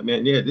telling me, you were like,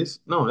 man, yeah, this,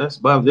 no, that's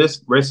Bob,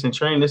 this Rest and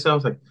Train. This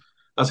sounds like,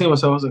 I was thinking to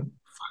myself, I was like,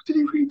 fuck, did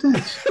he read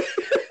this?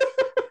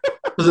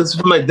 Because it's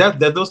from like that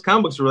those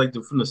comic books were like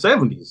from the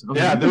 70s. I was like,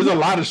 Yeah, when there's did, a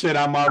lot of shit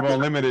on Marvel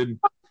Unlimited.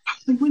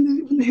 like,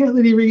 when the hell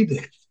did he read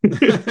this?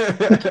 Yeah,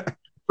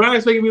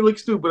 Brian's making me look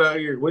stupid out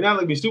here. Well, not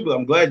like me stupid.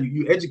 I'm glad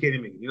you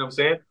educated me. You know what I'm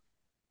saying?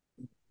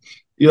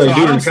 You're so like, I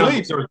dude, in don't the comic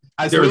books, sleep.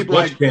 I there was sleep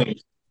Butch like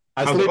Canes.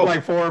 I I was like, sleep oh,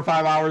 like 4 or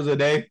 5 hours a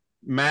day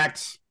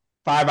max.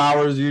 5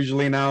 hours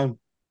usually now,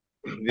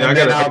 yeah, and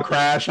then I'll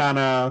crash on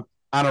a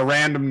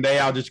random day.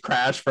 I'll just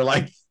crash for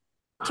like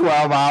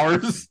 12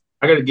 hours.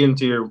 I gotta get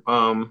into your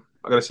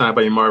I gotta sign up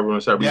by your Marvel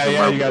and start reading Yeah, some yeah,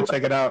 you Marvel gotta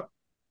check it out.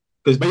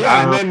 because But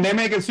yeah, and then they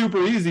make it super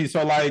easy.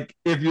 So like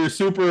if you're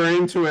super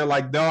into it,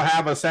 like they'll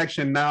have a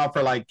section now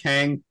for like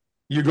Kang.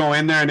 You go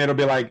in there and it'll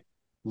be like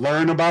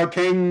learn about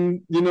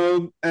Kang,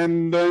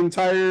 and the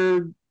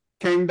entire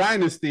Kang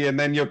dynasty, and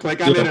then you'll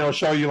click on it, yeah, it'll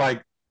show you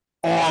like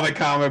all the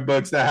comic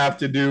books that have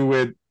to do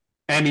with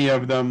any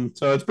of them.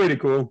 So it's pretty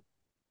cool.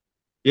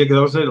 yeah, because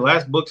I was saying the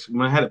last books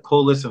when I had a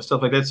pull list and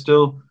stuff like that.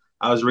 Still,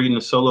 I was reading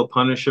the solo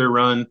Punisher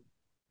run.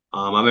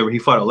 I remember he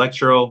fought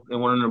Electro in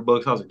one of the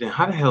books. I was like, damn,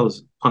 how the hell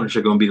is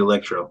Punisher gonna beat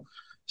Electro?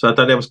 So I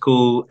thought that was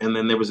cool. And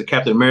then there was a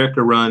Captain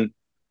America run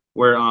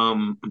where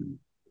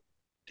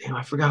damn,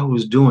 I forgot who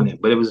was doing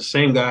it, but it was the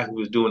same guy who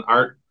was doing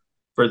art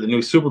for the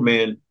new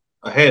Superman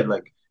ahead.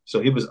 Like, so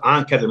he was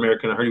on Captain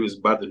America, and I heard he was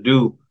about to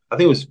do. I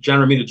think it was John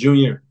Romita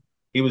Jr.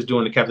 He was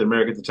doing the Captain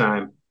America at the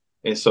time,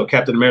 and so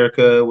Captain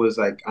America was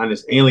like on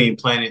this alien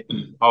planet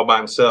all by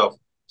himself.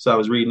 So I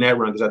was reading that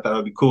run because I thought it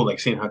would be cool, like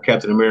seeing how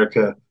Captain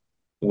America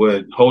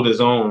would hold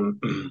his own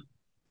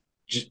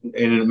just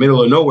in the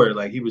middle of nowhere.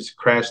 Like he was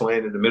crash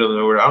landed in the middle of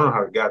nowhere. I don't know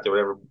how he got there,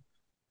 whatever.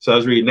 So I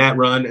was reading that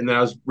run, and then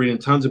I was reading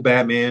tons of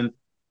Batman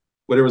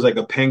where there was like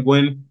a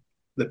penguin.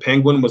 The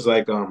penguin was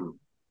like a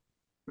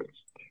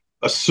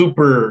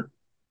super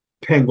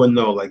penguin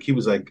though. Like he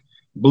was like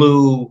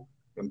blue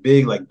and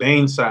big, like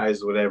Bane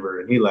size or whatever.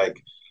 And he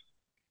like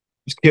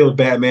just killed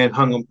Batman,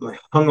 hung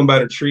him by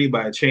the tree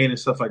by a chain and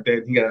stuff like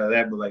that. He got out of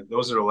that, but like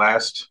those are the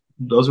last.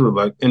 Those were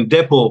like in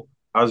Deadpool.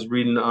 I was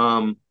reading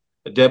a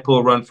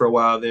Deadpool run for a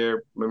while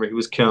there. Remember he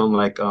was killing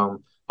like all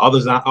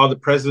the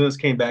presidents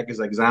came back as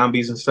like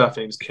zombies and stuff,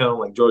 and he was killing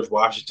like George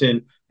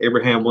Washington,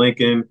 Abraham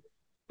Lincoln.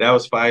 That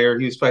was fire.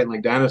 He was fighting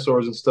like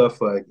dinosaurs and stuff.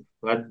 Like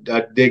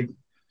I dig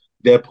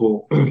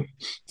Deadpool.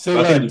 So I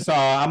look, think so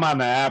I'm on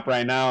the app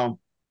right now.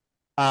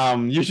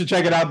 You should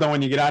check it out though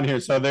when you get on here.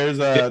 So there's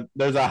a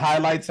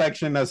highlight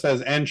section that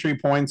says entry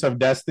points of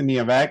Destiny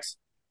of X.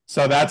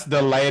 So that's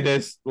the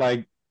latest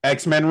like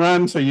X-Men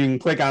run. So you can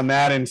click on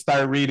that and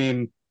start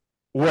reading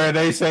where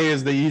they say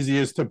is the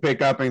easiest to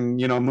pick up and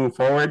move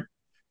forward.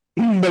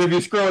 But if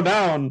you scroll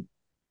down,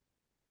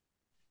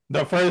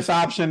 the first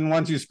option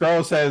once you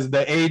scroll says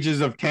the ages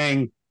of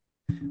Kang,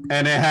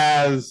 and it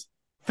has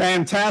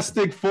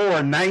Fantastic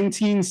Four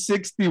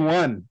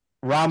 1961,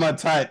 Rama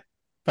Tut,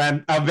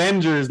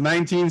 Avengers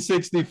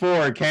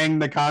 1964, Kang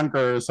the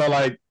Conqueror. So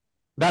like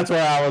that's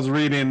where I was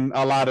reading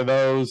a lot of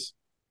those.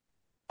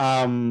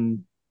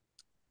 Um,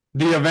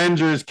 the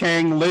Avengers,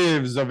 Kang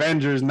Lives,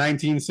 Avengers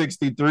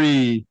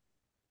 1963,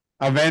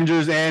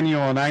 Avengers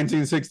Annual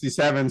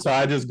 1967. So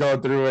I just go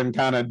through and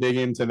kind of dig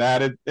into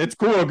that. It's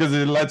cool because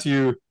it lets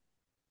you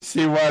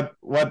see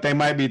what they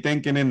might be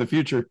thinking in the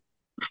future.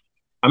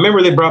 I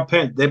remember they brought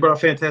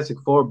Fantastic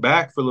Four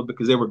back for a little bit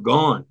because they were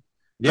gone,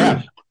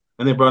 Yeah.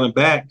 and they brought them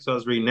back. So I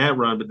was reading that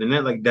run, but then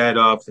that like died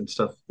off and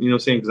stuff. You know what I'm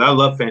saying? Because I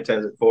love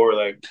Fantastic Four.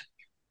 Like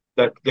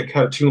that the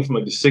cartoon from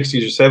like the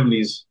 60s or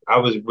 70s. I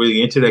was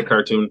really into that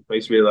cartoon. I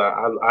used to be like,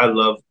 I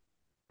love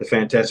the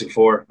Fantastic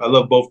Four. I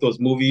love both those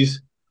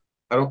movies.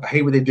 I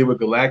hate what they did with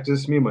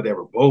Galactus. Me and my dad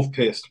were both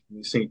pissed when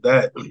we seen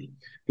that because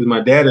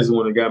my dad is the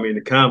one that got me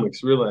into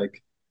comics. We're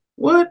like,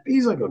 what?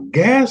 He's like a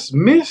gas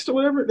mist or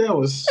whatever. That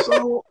was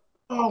so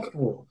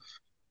awful.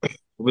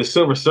 With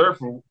Silver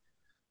Surfer,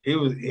 he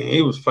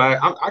was fine.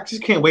 I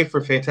just can't wait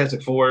for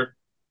Fantastic Four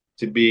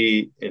to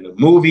be in a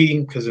movie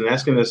because then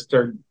that's gonna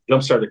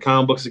jumpstart the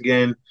comic books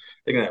again.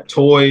 They're gonna have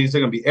toys.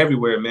 They're gonna be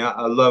everywhere, man.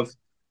 I love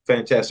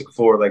Fantastic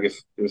Four. Like if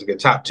there was like a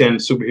top 10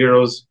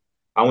 superheroes,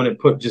 I wouldn't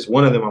put just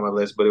one of them on my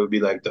list, but it would be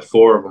like the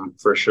four of them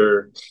for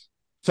sure.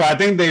 So I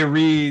think they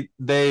relaunched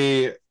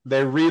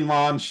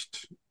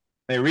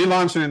it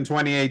in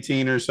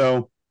 2018 or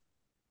so.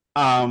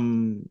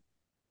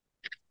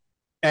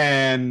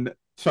 And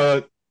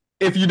so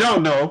if you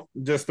don't know,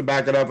 just to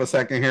back it up a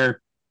second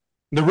here,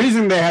 the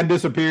reason they had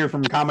disappeared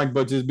from comic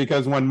books is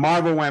because when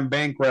Marvel went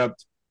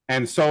bankrupt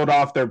and sold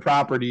off their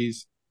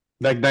properties,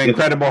 like the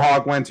Incredible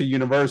Hulk went to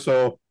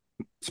Universal,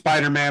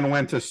 Spider-Man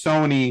went to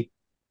Sony,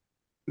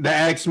 the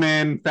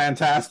X-Men,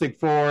 Fantastic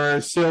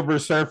Four, Silver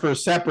Surfer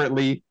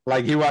separately,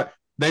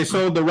 they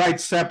sold the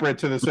rights separate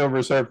to the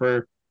Silver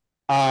Surfer.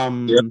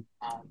 Yep.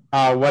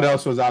 What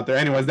else was out there?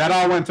 Anyways, that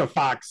all went to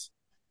Fox.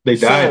 They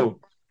died. So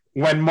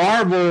when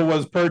Marvel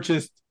was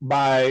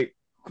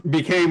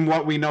became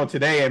what we know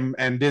today,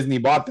 and Disney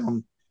bought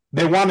them,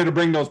 they wanted to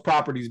bring those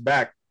properties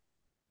back.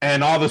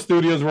 And all the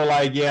studios were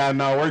like, yeah,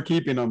 no, we're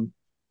keeping them.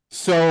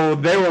 So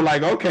they were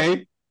like,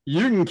 okay,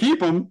 you can keep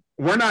them.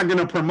 We're not going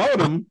to promote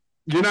them.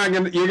 You're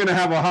going to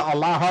have a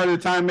lot harder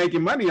time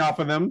making money off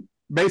of them,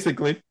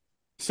 basically.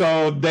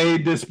 So they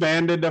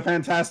disbanded the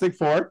Fantastic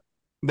Four.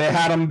 They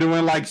had them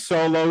doing like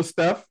solo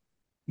stuff.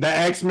 The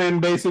X-Men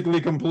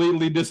basically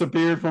completely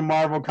disappeared from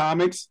Marvel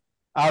Comics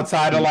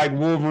outside of like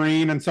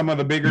Wolverine and some of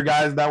the bigger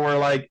guys that were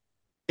like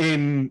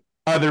in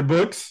other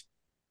books.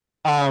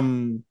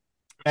 And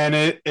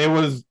it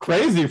was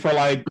crazy for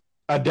like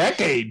a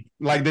decade.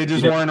 Like they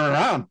just weren't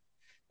around.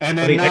 And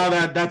then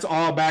now that's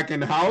all back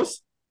in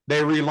house,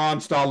 they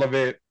relaunched all of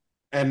it.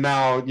 And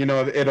now,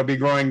 it'll be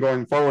growing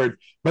going forward.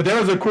 But there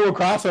was a cool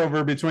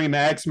crossover between the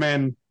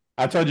X-Men.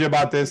 I told you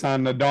about this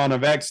on the Dawn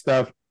of X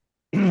stuff.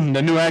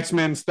 The new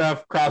X-Men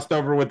stuff crossed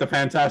over with the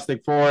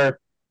Fantastic Four.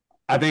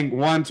 I think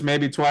once,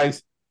 maybe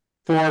twice,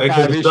 4 or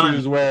 5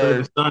 issues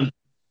where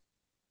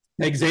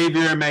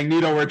Xavier and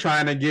Magneto were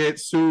trying to get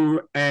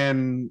Sue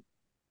and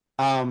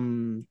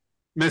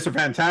Mr.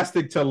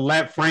 Fantastic to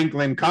let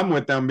Franklin come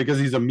with them because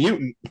he's a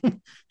mutant.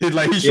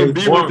 He should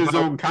be with his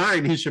own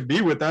kind. He should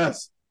be with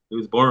us. It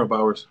was born of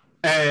ours.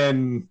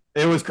 And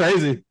it was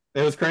crazy.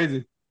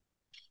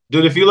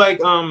 Dude, if you like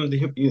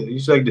you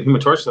like the Human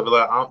Torch stuff,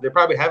 they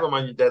probably have them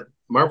on that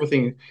Marvel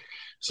thing.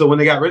 So when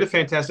they got rid of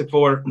Fantastic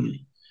Four,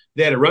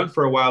 they had a run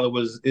for a while.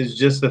 It's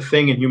just the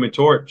Thing and Human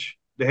Torch.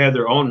 They had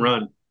their own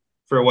run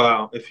for a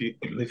while. If you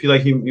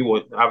like you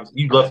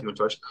love Human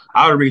Torch.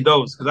 I would read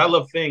those because I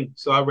love Thing.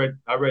 So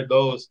I read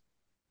those.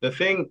 The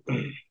Thing,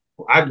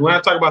 when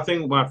I talk about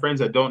Thing with my friends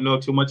that don't know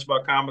too much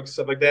about comics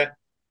stuff like that,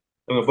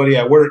 and my buddy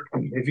at work,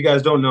 if you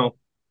guys don't know,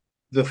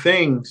 the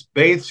Thing's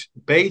base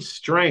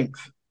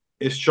strength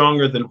is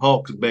stronger than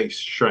Hulk's base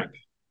strength.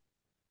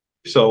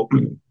 So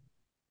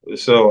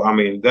I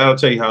mean, that'll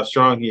tell you how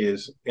strong he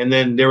is. And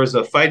then there was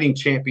a fighting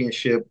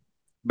championship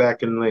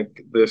back in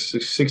like the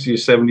 60s or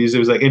 70s. It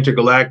was like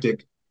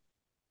intergalactic,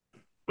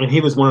 and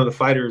he was one of the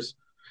fighters.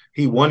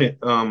 He won it.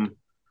 And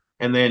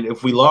then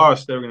if we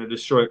lost, they were going to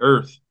destroy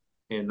Earth.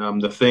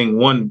 And the Thing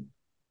won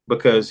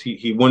because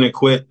he wouldn't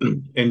quit,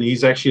 and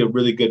he's actually a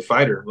really good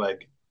fighter.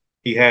 Like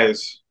he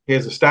has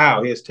a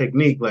style, he has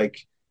technique.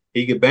 Like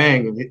he could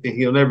bang, and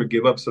he'll never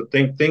give up. So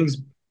Thing's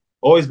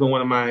always been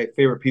one of my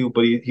favorite people,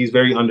 but he's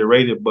very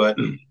underrated. But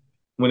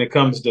when it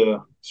comes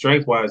to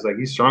strength wise, like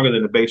he's stronger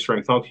than the base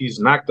strength Hulk. He's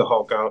knocked the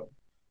Hulk out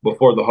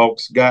before the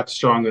Hulks got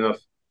strong enough,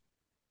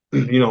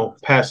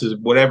 passes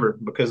whatever,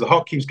 because the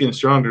Hulk keeps getting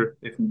stronger.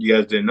 If you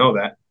guys didn't know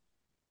that.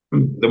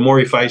 The more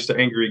he fights, the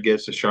angrier he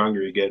gets, the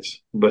stronger he gets.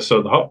 But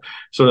so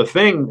the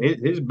Thing,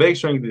 his base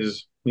strength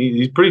is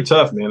he's pretty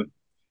tough, man.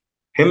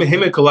 Him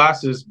and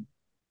Colossus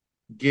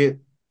get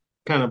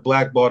kind of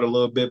blackballed a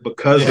little bit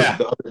because of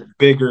the other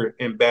bigger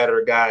and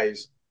badder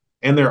guys,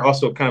 and they're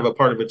also kind of a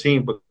part of a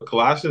team. But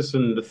Colossus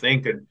and the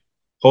Thing could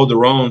hold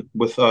their own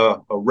with a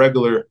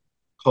regular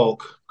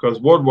Hulk, because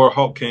World War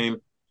Hulk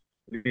came.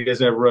 If you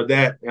guys ever read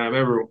that, and I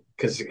remember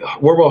because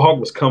World War Hulk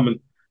was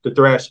coming to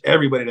thrash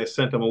everybody that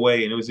sent them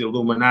away, and it was the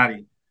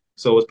Illuminati.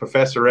 So it was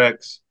Professor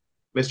X,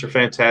 Mr.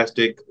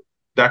 Fantastic,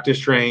 Doctor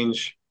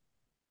Strange,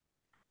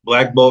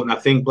 Black Bolt, and I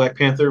think Black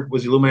Panther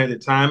was the Illuminati at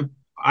the time,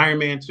 Iron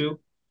Man too.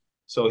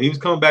 So he was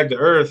coming back to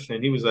Earth,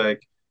 and he was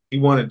like, he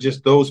wanted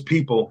just those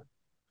people.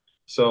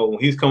 So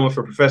he's coming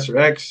for Professor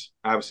X.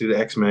 Obviously, the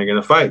X-Men are going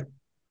to fight.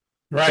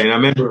 Right. And I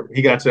remember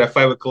he got to that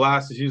fight with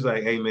Colossus. He was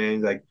like, hey, man,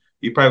 he's like,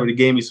 you probably would have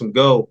gave me some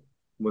go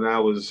when I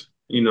was,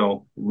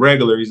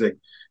 regular. He's like,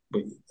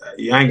 but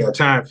I ain't got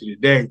time for you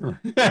today.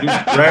 He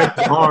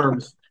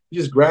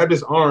just grabbed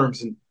his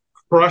arms and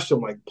crushed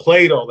him like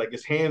Play-Doh. Like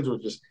his hands were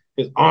just,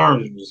 his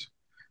arms was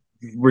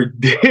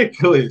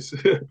ridiculous.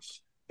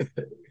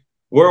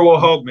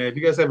 Werewolf Hulk, man. If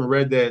you guys haven't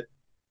read that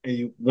and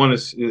you want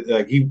to,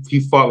 like, he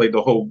fought like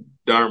the whole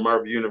darn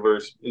Marvel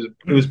universe. It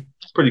was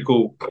pretty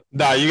cool.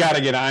 No, you got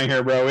to get on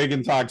here, bro. We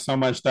can talk so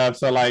much stuff.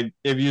 So, like,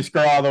 if you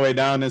scroll all the way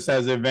down, it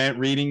says event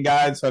reading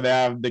guide. So they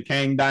have the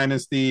Kang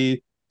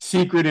Dynasty,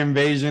 Secret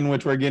Invasion,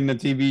 which we're getting a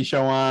TV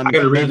show on. I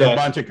gotta read There's that. a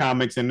bunch of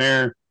comics in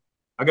there.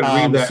 I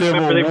gotta read that.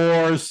 Civil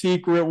Wars,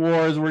 Secret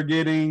Wars, we're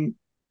getting.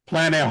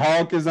 Planet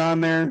Hulk is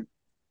on there.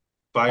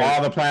 Fire.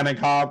 All the Planet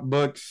Hulk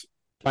books,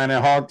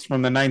 Planet Hulks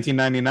from the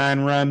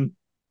 1999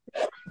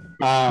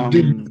 run.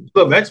 Dude,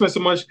 look, X-Men so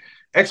much.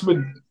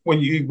 X-Men, when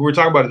you were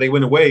talking about it, they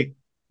went away.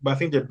 But I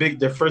think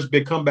their first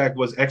big comeback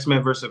was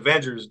X-Men versus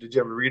Avengers. Did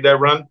you ever read that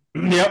run?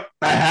 Yep,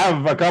 I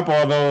have a couple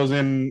of those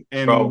in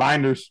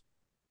binders.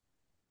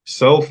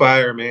 So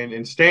fire, man.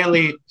 And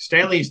Stanley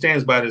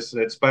stands by this,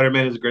 that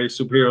Spider-Man is the greatest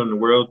superhero in the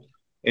world.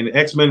 And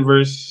X-Men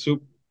versus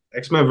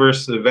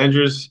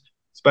Avengers,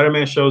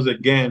 Spider-Man shows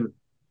again.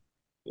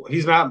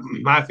 He's not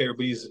my favorite,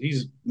 but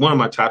he's one of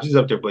my tops. He's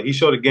up there, but he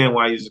showed again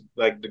why he's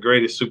like the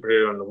greatest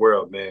superhero in the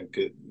world, man.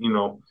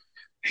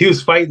 He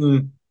was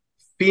fighting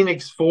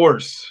Phoenix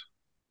Force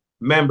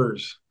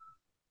members,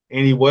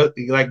 and he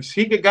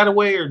got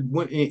away or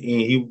went, and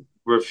he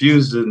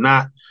refused to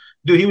not.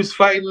 Dude, he was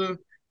fighting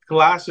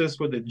Colossus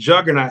with a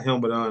Juggernaut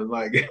helmet on.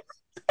 Like,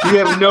 he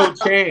have no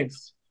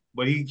chance,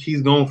 but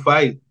he's gonna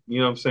fight. You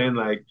know what I'm saying?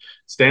 Like,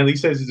 Stanley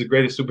says he's the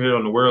greatest superhero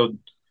in the world,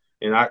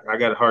 and I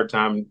got a hard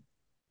time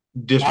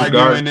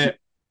disregarding it.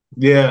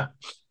 Yeah.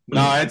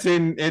 No, it's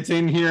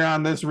in here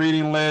on this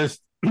reading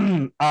list.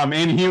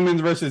 Inhumans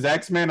versus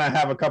X-Men. I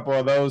have a couple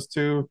of those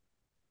too.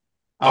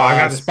 I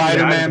got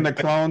Spider-Man, the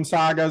Clone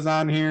Saga's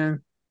on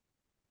here.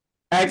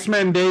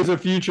 X-Men Days of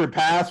Future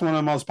Past, one of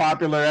the most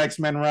popular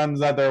X-Men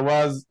runs that there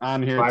was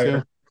on here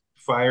too.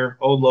 Fire.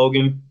 Old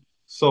Logan.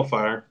 So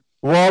fire.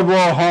 World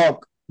War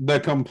Hulk, the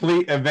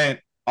complete event,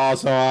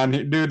 also on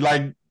here. Dude,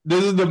 like,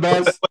 this is the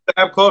best. What's the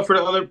app called for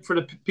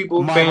the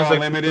people, Marvel fans like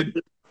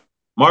Unlimited.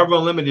 Marvel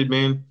Unlimited,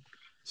 man.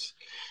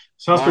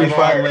 Sounds pretty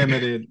fire.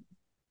 Unlimited.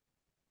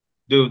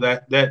 Dude,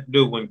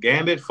 dude, when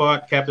Gambit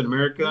fought Captain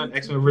America and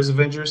X-Men vs.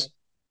 Avengers,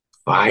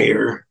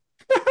 fire.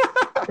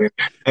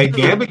 Hey,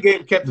 Gambit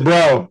gave Captain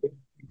Bro.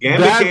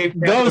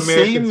 those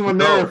scenes when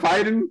they were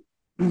fighting.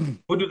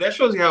 Well, dude, that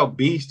shows you how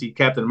beastie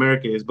Captain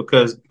America is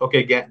because,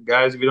 okay,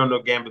 guys, if you don't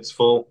know Gambit's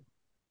full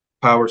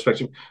power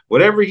spectrum,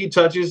 whatever he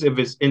touches, if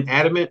it's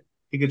inanimate,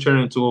 he can turn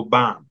it into a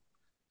bomb.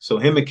 So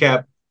him and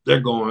Cap, they're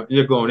going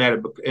at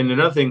it. And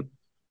another thing,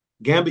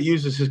 Gambit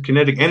uses his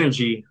kinetic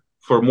energy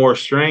for more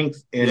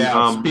strength and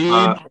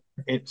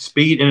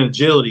speed and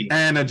agility.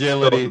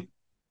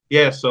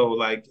 So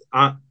like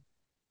on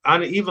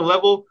an even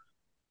level,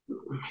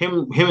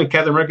 him and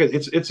Captain America,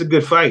 it's a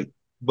good fight.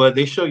 But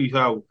they show you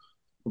how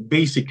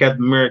beastie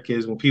Captain America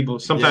is when people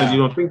sometimes you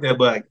don't think that,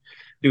 but like,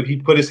 dude, he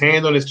put his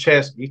hand on his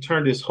chest, he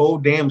turned his whole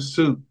damn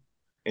suit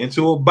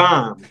into a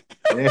bomb,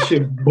 and that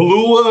shit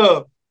blew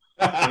up.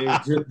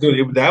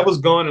 That was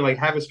gone, and like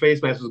half his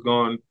face mask was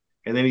gone,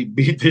 and then he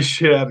beat this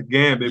shit out of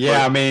Gambit.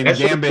 Yeah, I mean,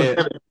 Gambit.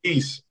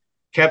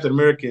 Captain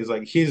America is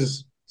like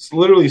his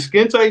literally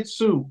skin tight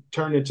suit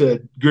turned into a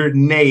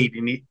grenade,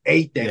 and he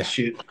ate that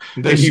shit.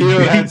 The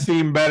Shield had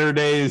seen better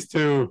days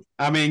too.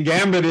 I mean,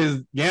 Gambit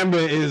is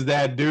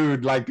that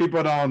dude. Like,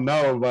 people don't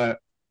know, but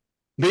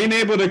being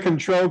able to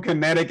control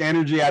kinetic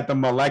energy at the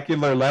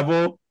molecular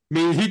level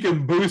means he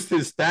can boost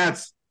his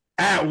stats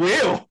at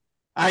will.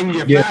 I can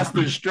get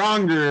faster,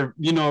 stronger.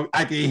 You know,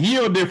 I can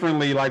heal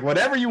differently. Like,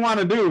 whatever you want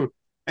to do,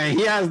 and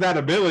he has that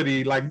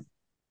ability. Like,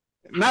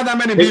 not that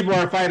many people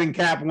are fighting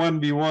Cap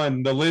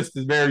 1v1. The list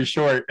is very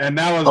short, and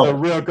that was a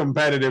real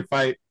competitive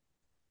fight.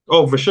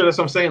 Oh, for sure. That's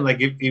what I'm saying. Like,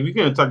 if you're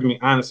gonna talk to me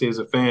honestly as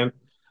a fan,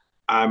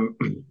 I'm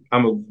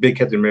a big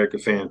Captain America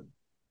fan.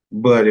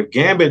 But if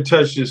Gambit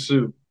touched his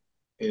suit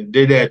and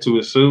did that to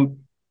his suit,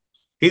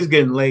 he's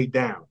getting laid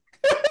down.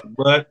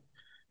 But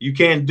you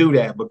can't do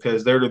that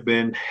because there'd have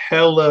been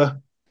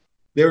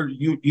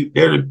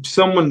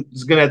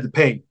someone's gonna have to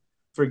pay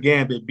for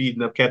Gambit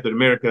beating up Captain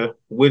America,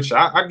 which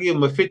I give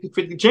him a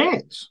 50-50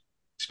 chance,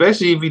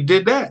 especially if he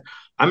did that.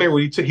 I remember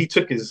when he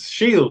took his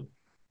shield,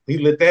 he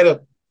lit that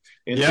up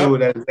and threw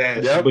it at his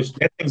ass. Which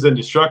that thing's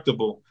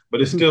indestructible,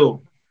 but it's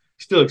still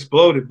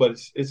exploded, but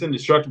it's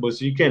indestructible,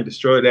 so you can't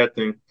destroy that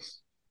thing.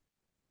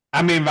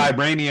 I mean,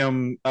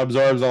 vibranium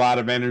absorbs a lot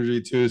of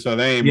energy too, so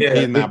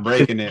he's not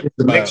breaking it. It's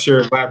a mixture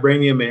of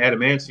vibranium and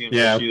adamantium.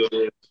 Yeah. Shield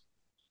is.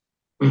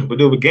 But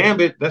dude, with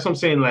Gambit, that's what I'm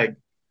saying. Like,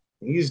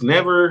 he's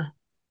never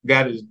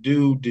got his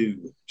due.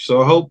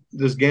 So I hope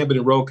this Gambit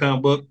and Rogue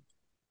comic book,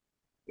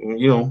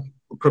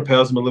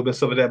 propels him a little bit,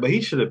 stuff like that. But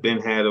he should have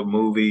had a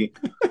movie.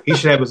 He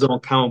should have his own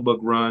comic book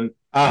run.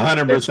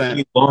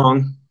 100%.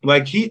 Long.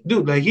 Like, he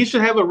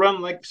should have a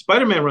run like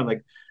Spider-Man run.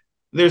 Like,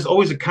 there's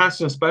always a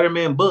constant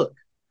Spider-Man book.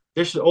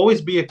 There should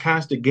always be a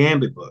constant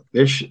Gambit book.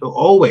 There should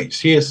always.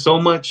 He has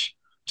so much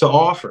to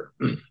offer.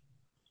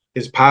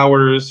 His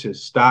powers,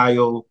 his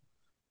style,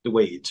 the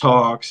way he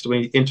talks, the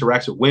way he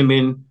interacts with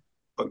women.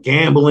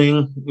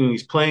 gambling. You know,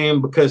 he's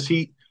playing because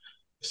he.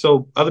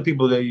 So other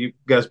people that you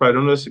guys probably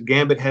don't notice,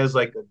 Gambit has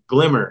like a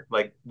glimmer,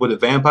 like with a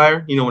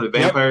vampire. You know, when the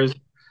Yep. vampires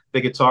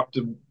they could talk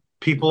to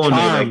people and they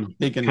like Charm.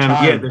 He can kind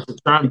of yeah, charm. there's a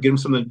charm to get him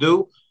something to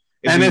do.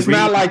 If And you it's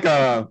not read, like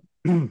a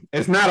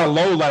it's not a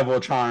low level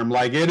charm.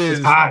 Like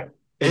it's high.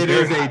 It's it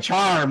very is a high.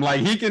 charm.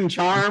 Like he can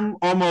charm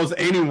almost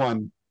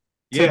anyone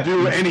to Yeah.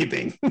 do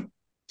anything.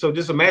 So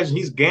just imagine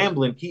he's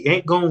gambling. He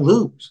ain't gonna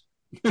lose.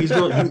 He's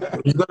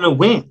gonna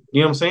win.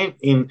 You know what I'm saying?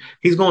 And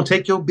he's gonna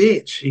take your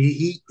bitch.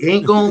 He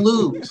ain't gonna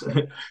lose.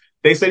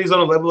 They said he's on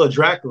a level of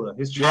Dracula.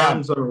 His Yeah.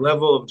 charm's on a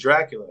level of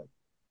Dracula.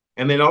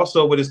 And then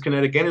also with his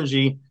kinetic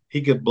energy,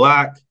 he could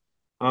block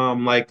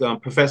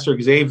Professor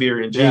Xavier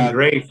and Jean Yeah.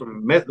 Grey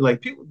from like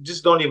people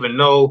just don't even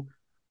know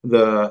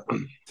the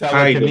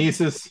height of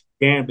Telekinesis.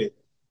 Gambit.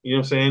 You know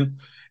what I'm saying?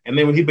 And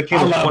then when he I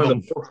became love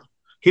him.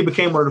 he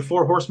became one of the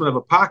four horsemen of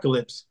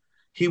apocalypse.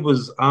 He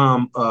was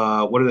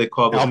what do they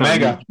call those kind of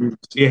Omega.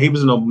 mutants? Yeah, he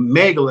was an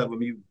omega level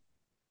mutant.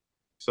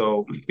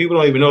 So people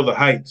don't even know the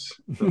heights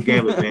of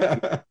Gambit,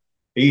 man.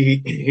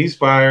 He's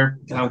fire.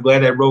 And I'm glad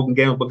that Rogue and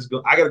Gambit book is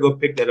good. I gotta go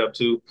pick that up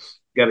too.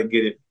 Gotta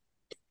get it.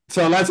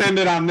 So let's end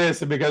it on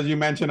this because you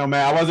mentioned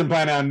Omega. I wasn't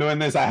planning on doing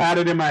this. I had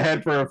it in my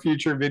head for a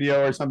future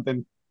video or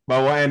something,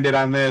 but we'll end it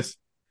on this.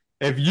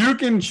 If you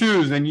can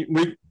choose, and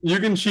you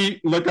can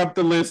cheat, look up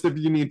the list if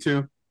you need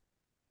to.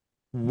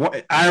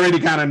 I already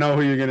kind of know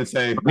who you're gonna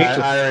say.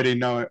 I already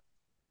know it.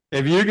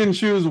 If you can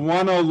choose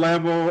one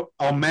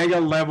Omega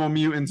level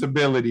mutant's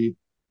ability,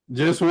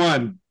 just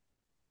one,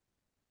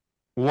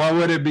 what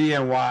would it be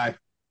and why?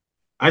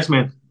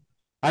 Iceman.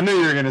 I knew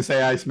you were gonna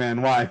say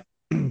Iceman. Why?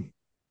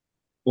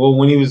 Well,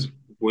 when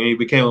he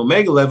became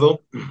Omega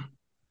level,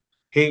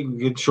 he could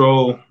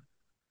control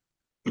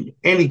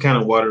any kind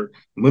of water,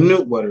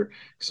 minute water.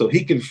 So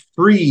he can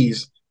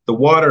freeze the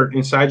water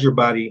inside your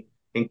body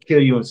and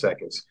kill you in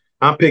seconds.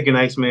 I'm picking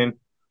Iceman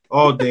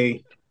all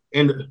day.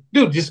 And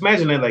dude, just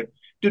imagine that. Like,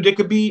 dude, there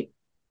could be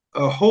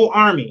a whole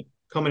army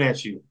coming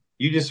at you.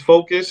 You just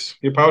focus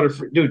your power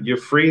to, dude, you're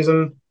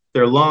freezing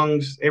their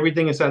lungs,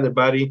 everything inside their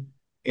body,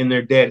 and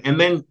they're dead. And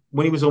then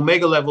when he was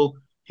Omega level,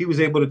 he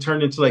was able to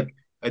turn into like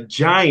a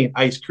giant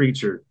ice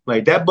creature.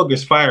 Like that book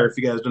is fire. If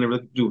you guys don't ever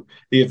do,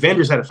 the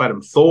Avengers had to fight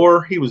him.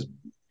 Thor, he was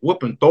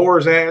whooping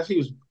Thor's ass. He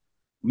was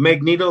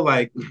Magneto,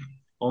 like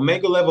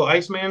Omega level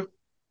Iceman,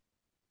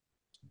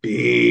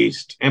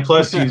 beast. And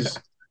plus, he's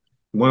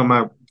one of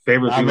my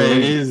favorite I people.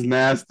 mean, he's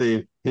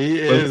nasty. He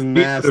is To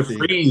nasty.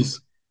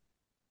 freeze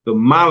the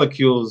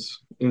molecules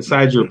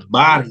inside your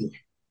body.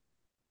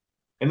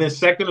 And then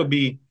second would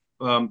be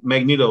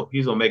Magneto.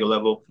 He's Omega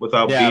level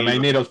without being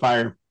Magneto's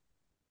fire.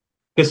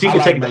 because he I can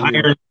like take the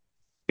Magneto. iron.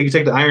 He can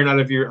take the iron out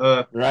of your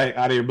Right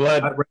out of your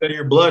blood. out of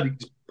your blood. You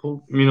just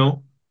pull, you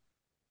know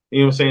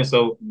what I'm saying.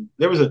 So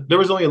there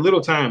was only a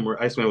little time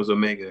where Iceman was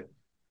Omega.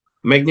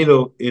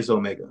 Magneto is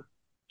Omega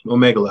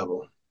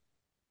level.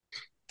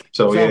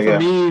 So So for yeah.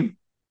 me,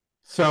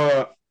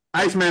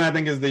 Iceman I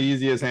think is the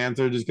easiest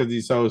answer just because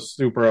he's so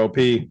super OP.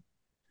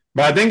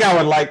 But I think I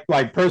would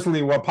like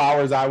personally what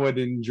powers I would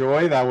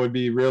enjoy that would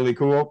be really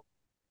cool.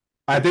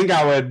 I think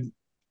I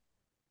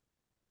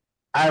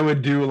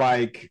would do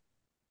like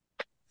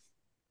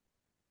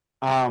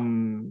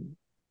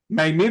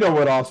Magneto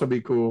would also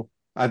be cool.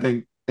 I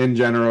think in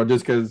general,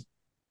 just because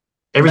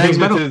Everything's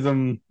metal.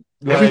 magnetism,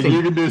 like Everything.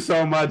 you can do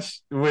so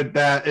much with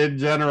that in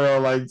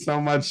general, like so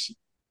much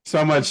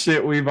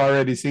shit we've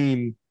already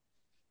seen.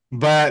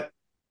 But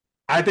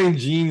I think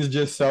Jean's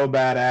just so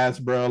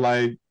badass, bro.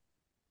 Like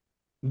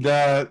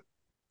the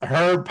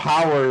her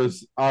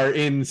powers are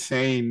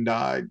insane,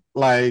 dog.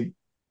 Like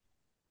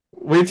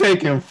we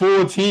taking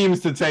full teams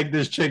to take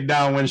this chick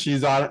down when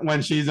she's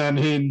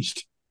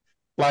unhinged.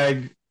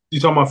 Like You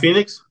talking about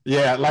Phoenix?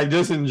 yeah, like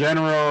just in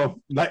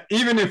general, like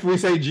even if we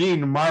say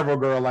Jean, Marvel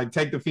girl, like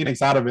take the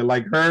Phoenix out of it.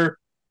 Like her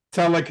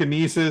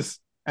telekinesis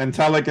and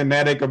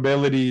telekinetic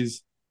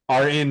abilities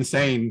are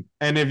insane.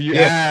 And if you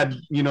add,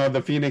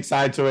 the Phoenix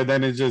side to it,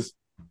 then it's just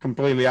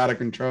completely out of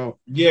control.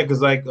 Yeah, because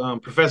like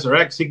Professor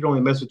X, he can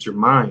only mess with your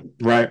mind.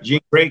 Right.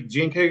 Jean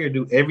Carrey can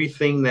do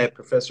everything that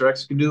Professor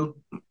X can do,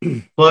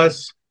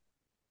 plus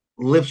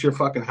lift your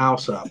fucking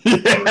house up,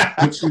 Yeah.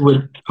 hit you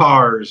with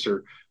cars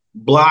or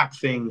block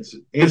things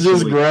instantly. It's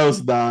just gross,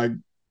 dog.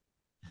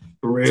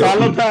 For real.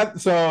 Telepath.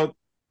 So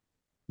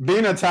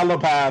being a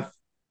telepath,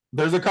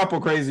 there's a couple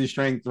crazy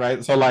strengths,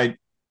 right? So like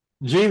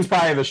Jean's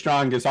probably the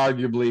strongest,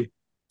 arguably,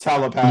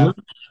 telepath.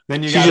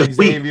 Then you She's got just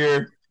weak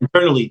Xavier.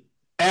 internally.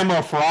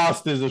 Emma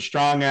Frost is a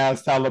strong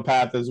ass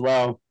telepath as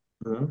well.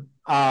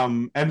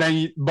 And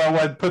then, but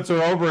what puts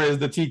her over is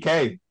the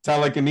TK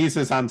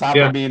telekinesis on top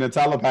of being a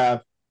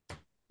telepath.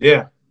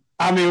 Yeah.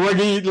 I mean, what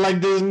can you like?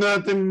 There's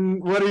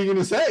nothing. What are you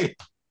gonna say?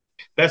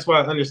 That's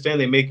why I understand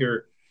they make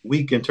her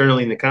weak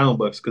internally in the comic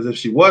books. Because if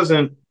she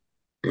wasn't,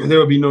 there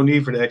would be no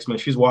need for the X-Men.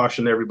 She's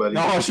washing everybody.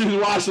 No, she's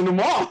washing them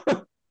all.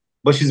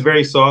 But she's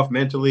very soft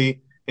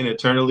mentally and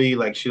internally.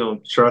 Like she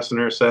don't trust in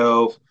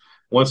herself.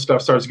 Once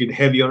stuff starts getting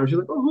heavy on her, she's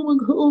like,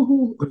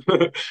 "Oh my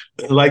god!"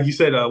 Like you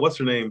said, what's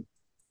her name?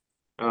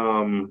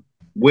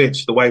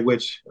 Witch, the White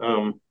Witch.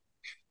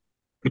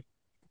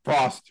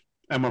 Frost.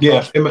 Emma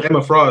Yeah, Frost.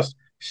 Emma Frost.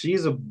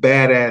 She's a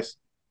badass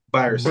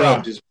by herself,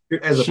 Bruh. just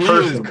as a She is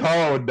person.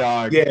 cold,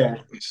 dog. Yeah.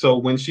 So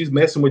when she's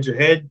messing with your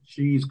head,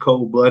 she's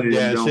cold blooded and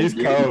Yeah, don't. she's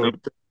cold.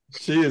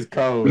 She is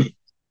cold.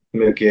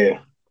 Look, yeah.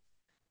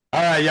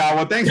 All right, y'all.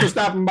 Well, thanks for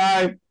stopping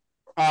by.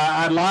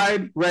 I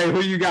lied. Ray,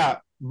 who you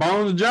got?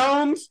 Bones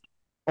Jones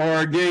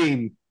or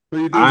Game? Who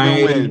you think's gonna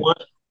I win? want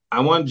I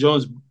want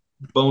Jones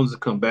Bones to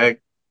come back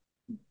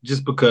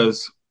just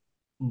because,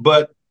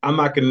 but I'm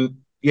not gonna.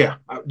 Yeah,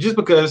 just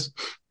because,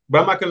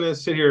 but I'm not gonna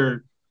sit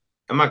here.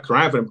 I'm not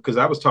crying for him because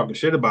I was talking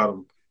shit about him. You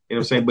know what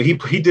I'm saying? But he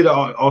did it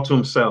all to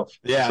himself.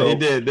 Yeah, he So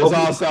did. This hopefully,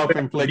 all redeem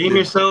self-inflicted.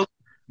 yourself,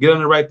 get on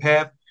the right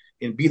path,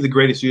 and be the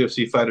greatest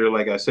UFC fighter,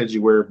 like I said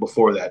you were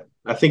before that.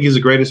 I think he's the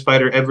greatest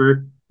fighter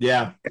ever,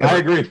 Yeah, I ever.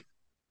 agree.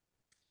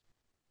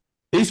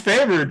 He's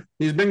favored.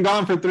 He's been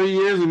gone for 3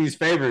 years and he's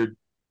favored.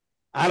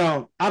 I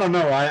don't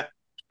know.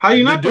 How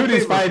you The not gonna dude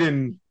is favor him?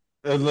 fighting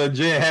a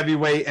legit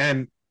heavyweight,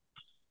 and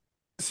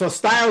so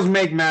styles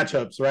make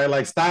matchups, right?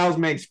 Like styles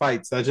makes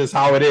fights. That's just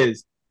how it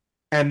is.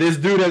 And this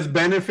dude has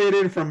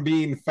benefited from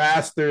being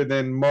faster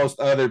than most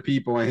other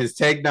people, and his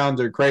takedowns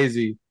are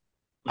crazy.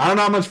 I don't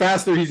know how much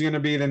faster he's going to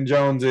be than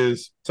Jones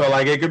is. So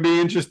like it could be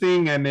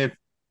interesting. And if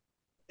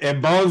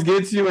Bones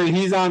gets you and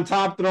he's on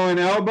top throwing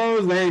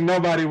elbows, there ain't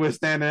nobody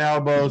withstanding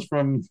elbows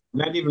from.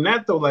 Not even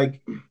that though.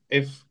 Like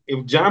if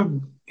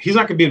John, he's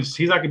not gonna be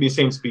the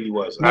same speed he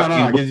was. No, He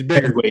was because he's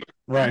bigger. heavyweight,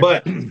 Right.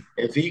 but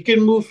if he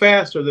can move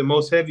faster than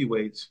most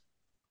heavyweights,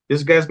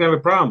 this guy's gonna have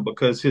a problem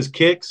because his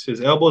kicks,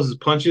 his elbows, his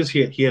punches,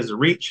 he has a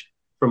reach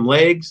from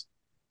legs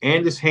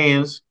and his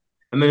hands,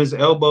 and then his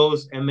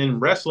elbows, and then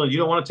wrestling. You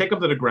don't want to take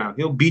him to the ground.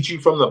 He'll beat you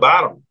from the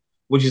bottom,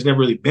 which has never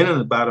really been in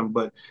the bottom.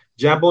 But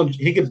John Bone,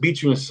 he could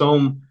beat you in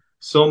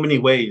so many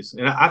ways,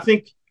 and I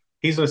think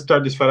he's gonna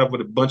start this fight off with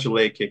a bunch of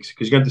leg kicks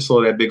because you're gonna have to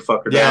slow that big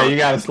fucker Yeah, down. you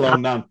got to slow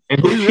him down. And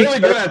who He's kicks really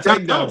good better at than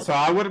John takedowns, Jones? so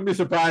I wouldn't be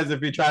surprised if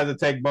he tries to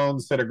take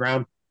Bones to the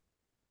ground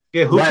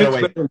Yeah, who right kicks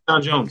away. better than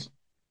John Jones?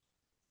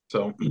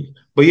 So,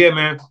 but yeah,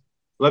 man,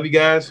 love you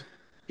guys.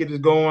 Get this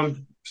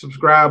going.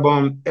 Subscribe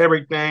on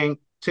everything: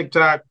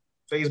 TikTok,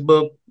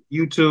 Facebook,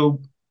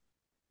 YouTube.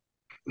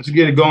 Let's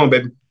get it going,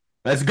 baby.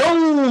 Let's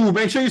go.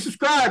 Make sure you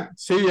subscribe.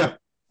 See ya.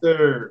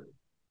 Sir.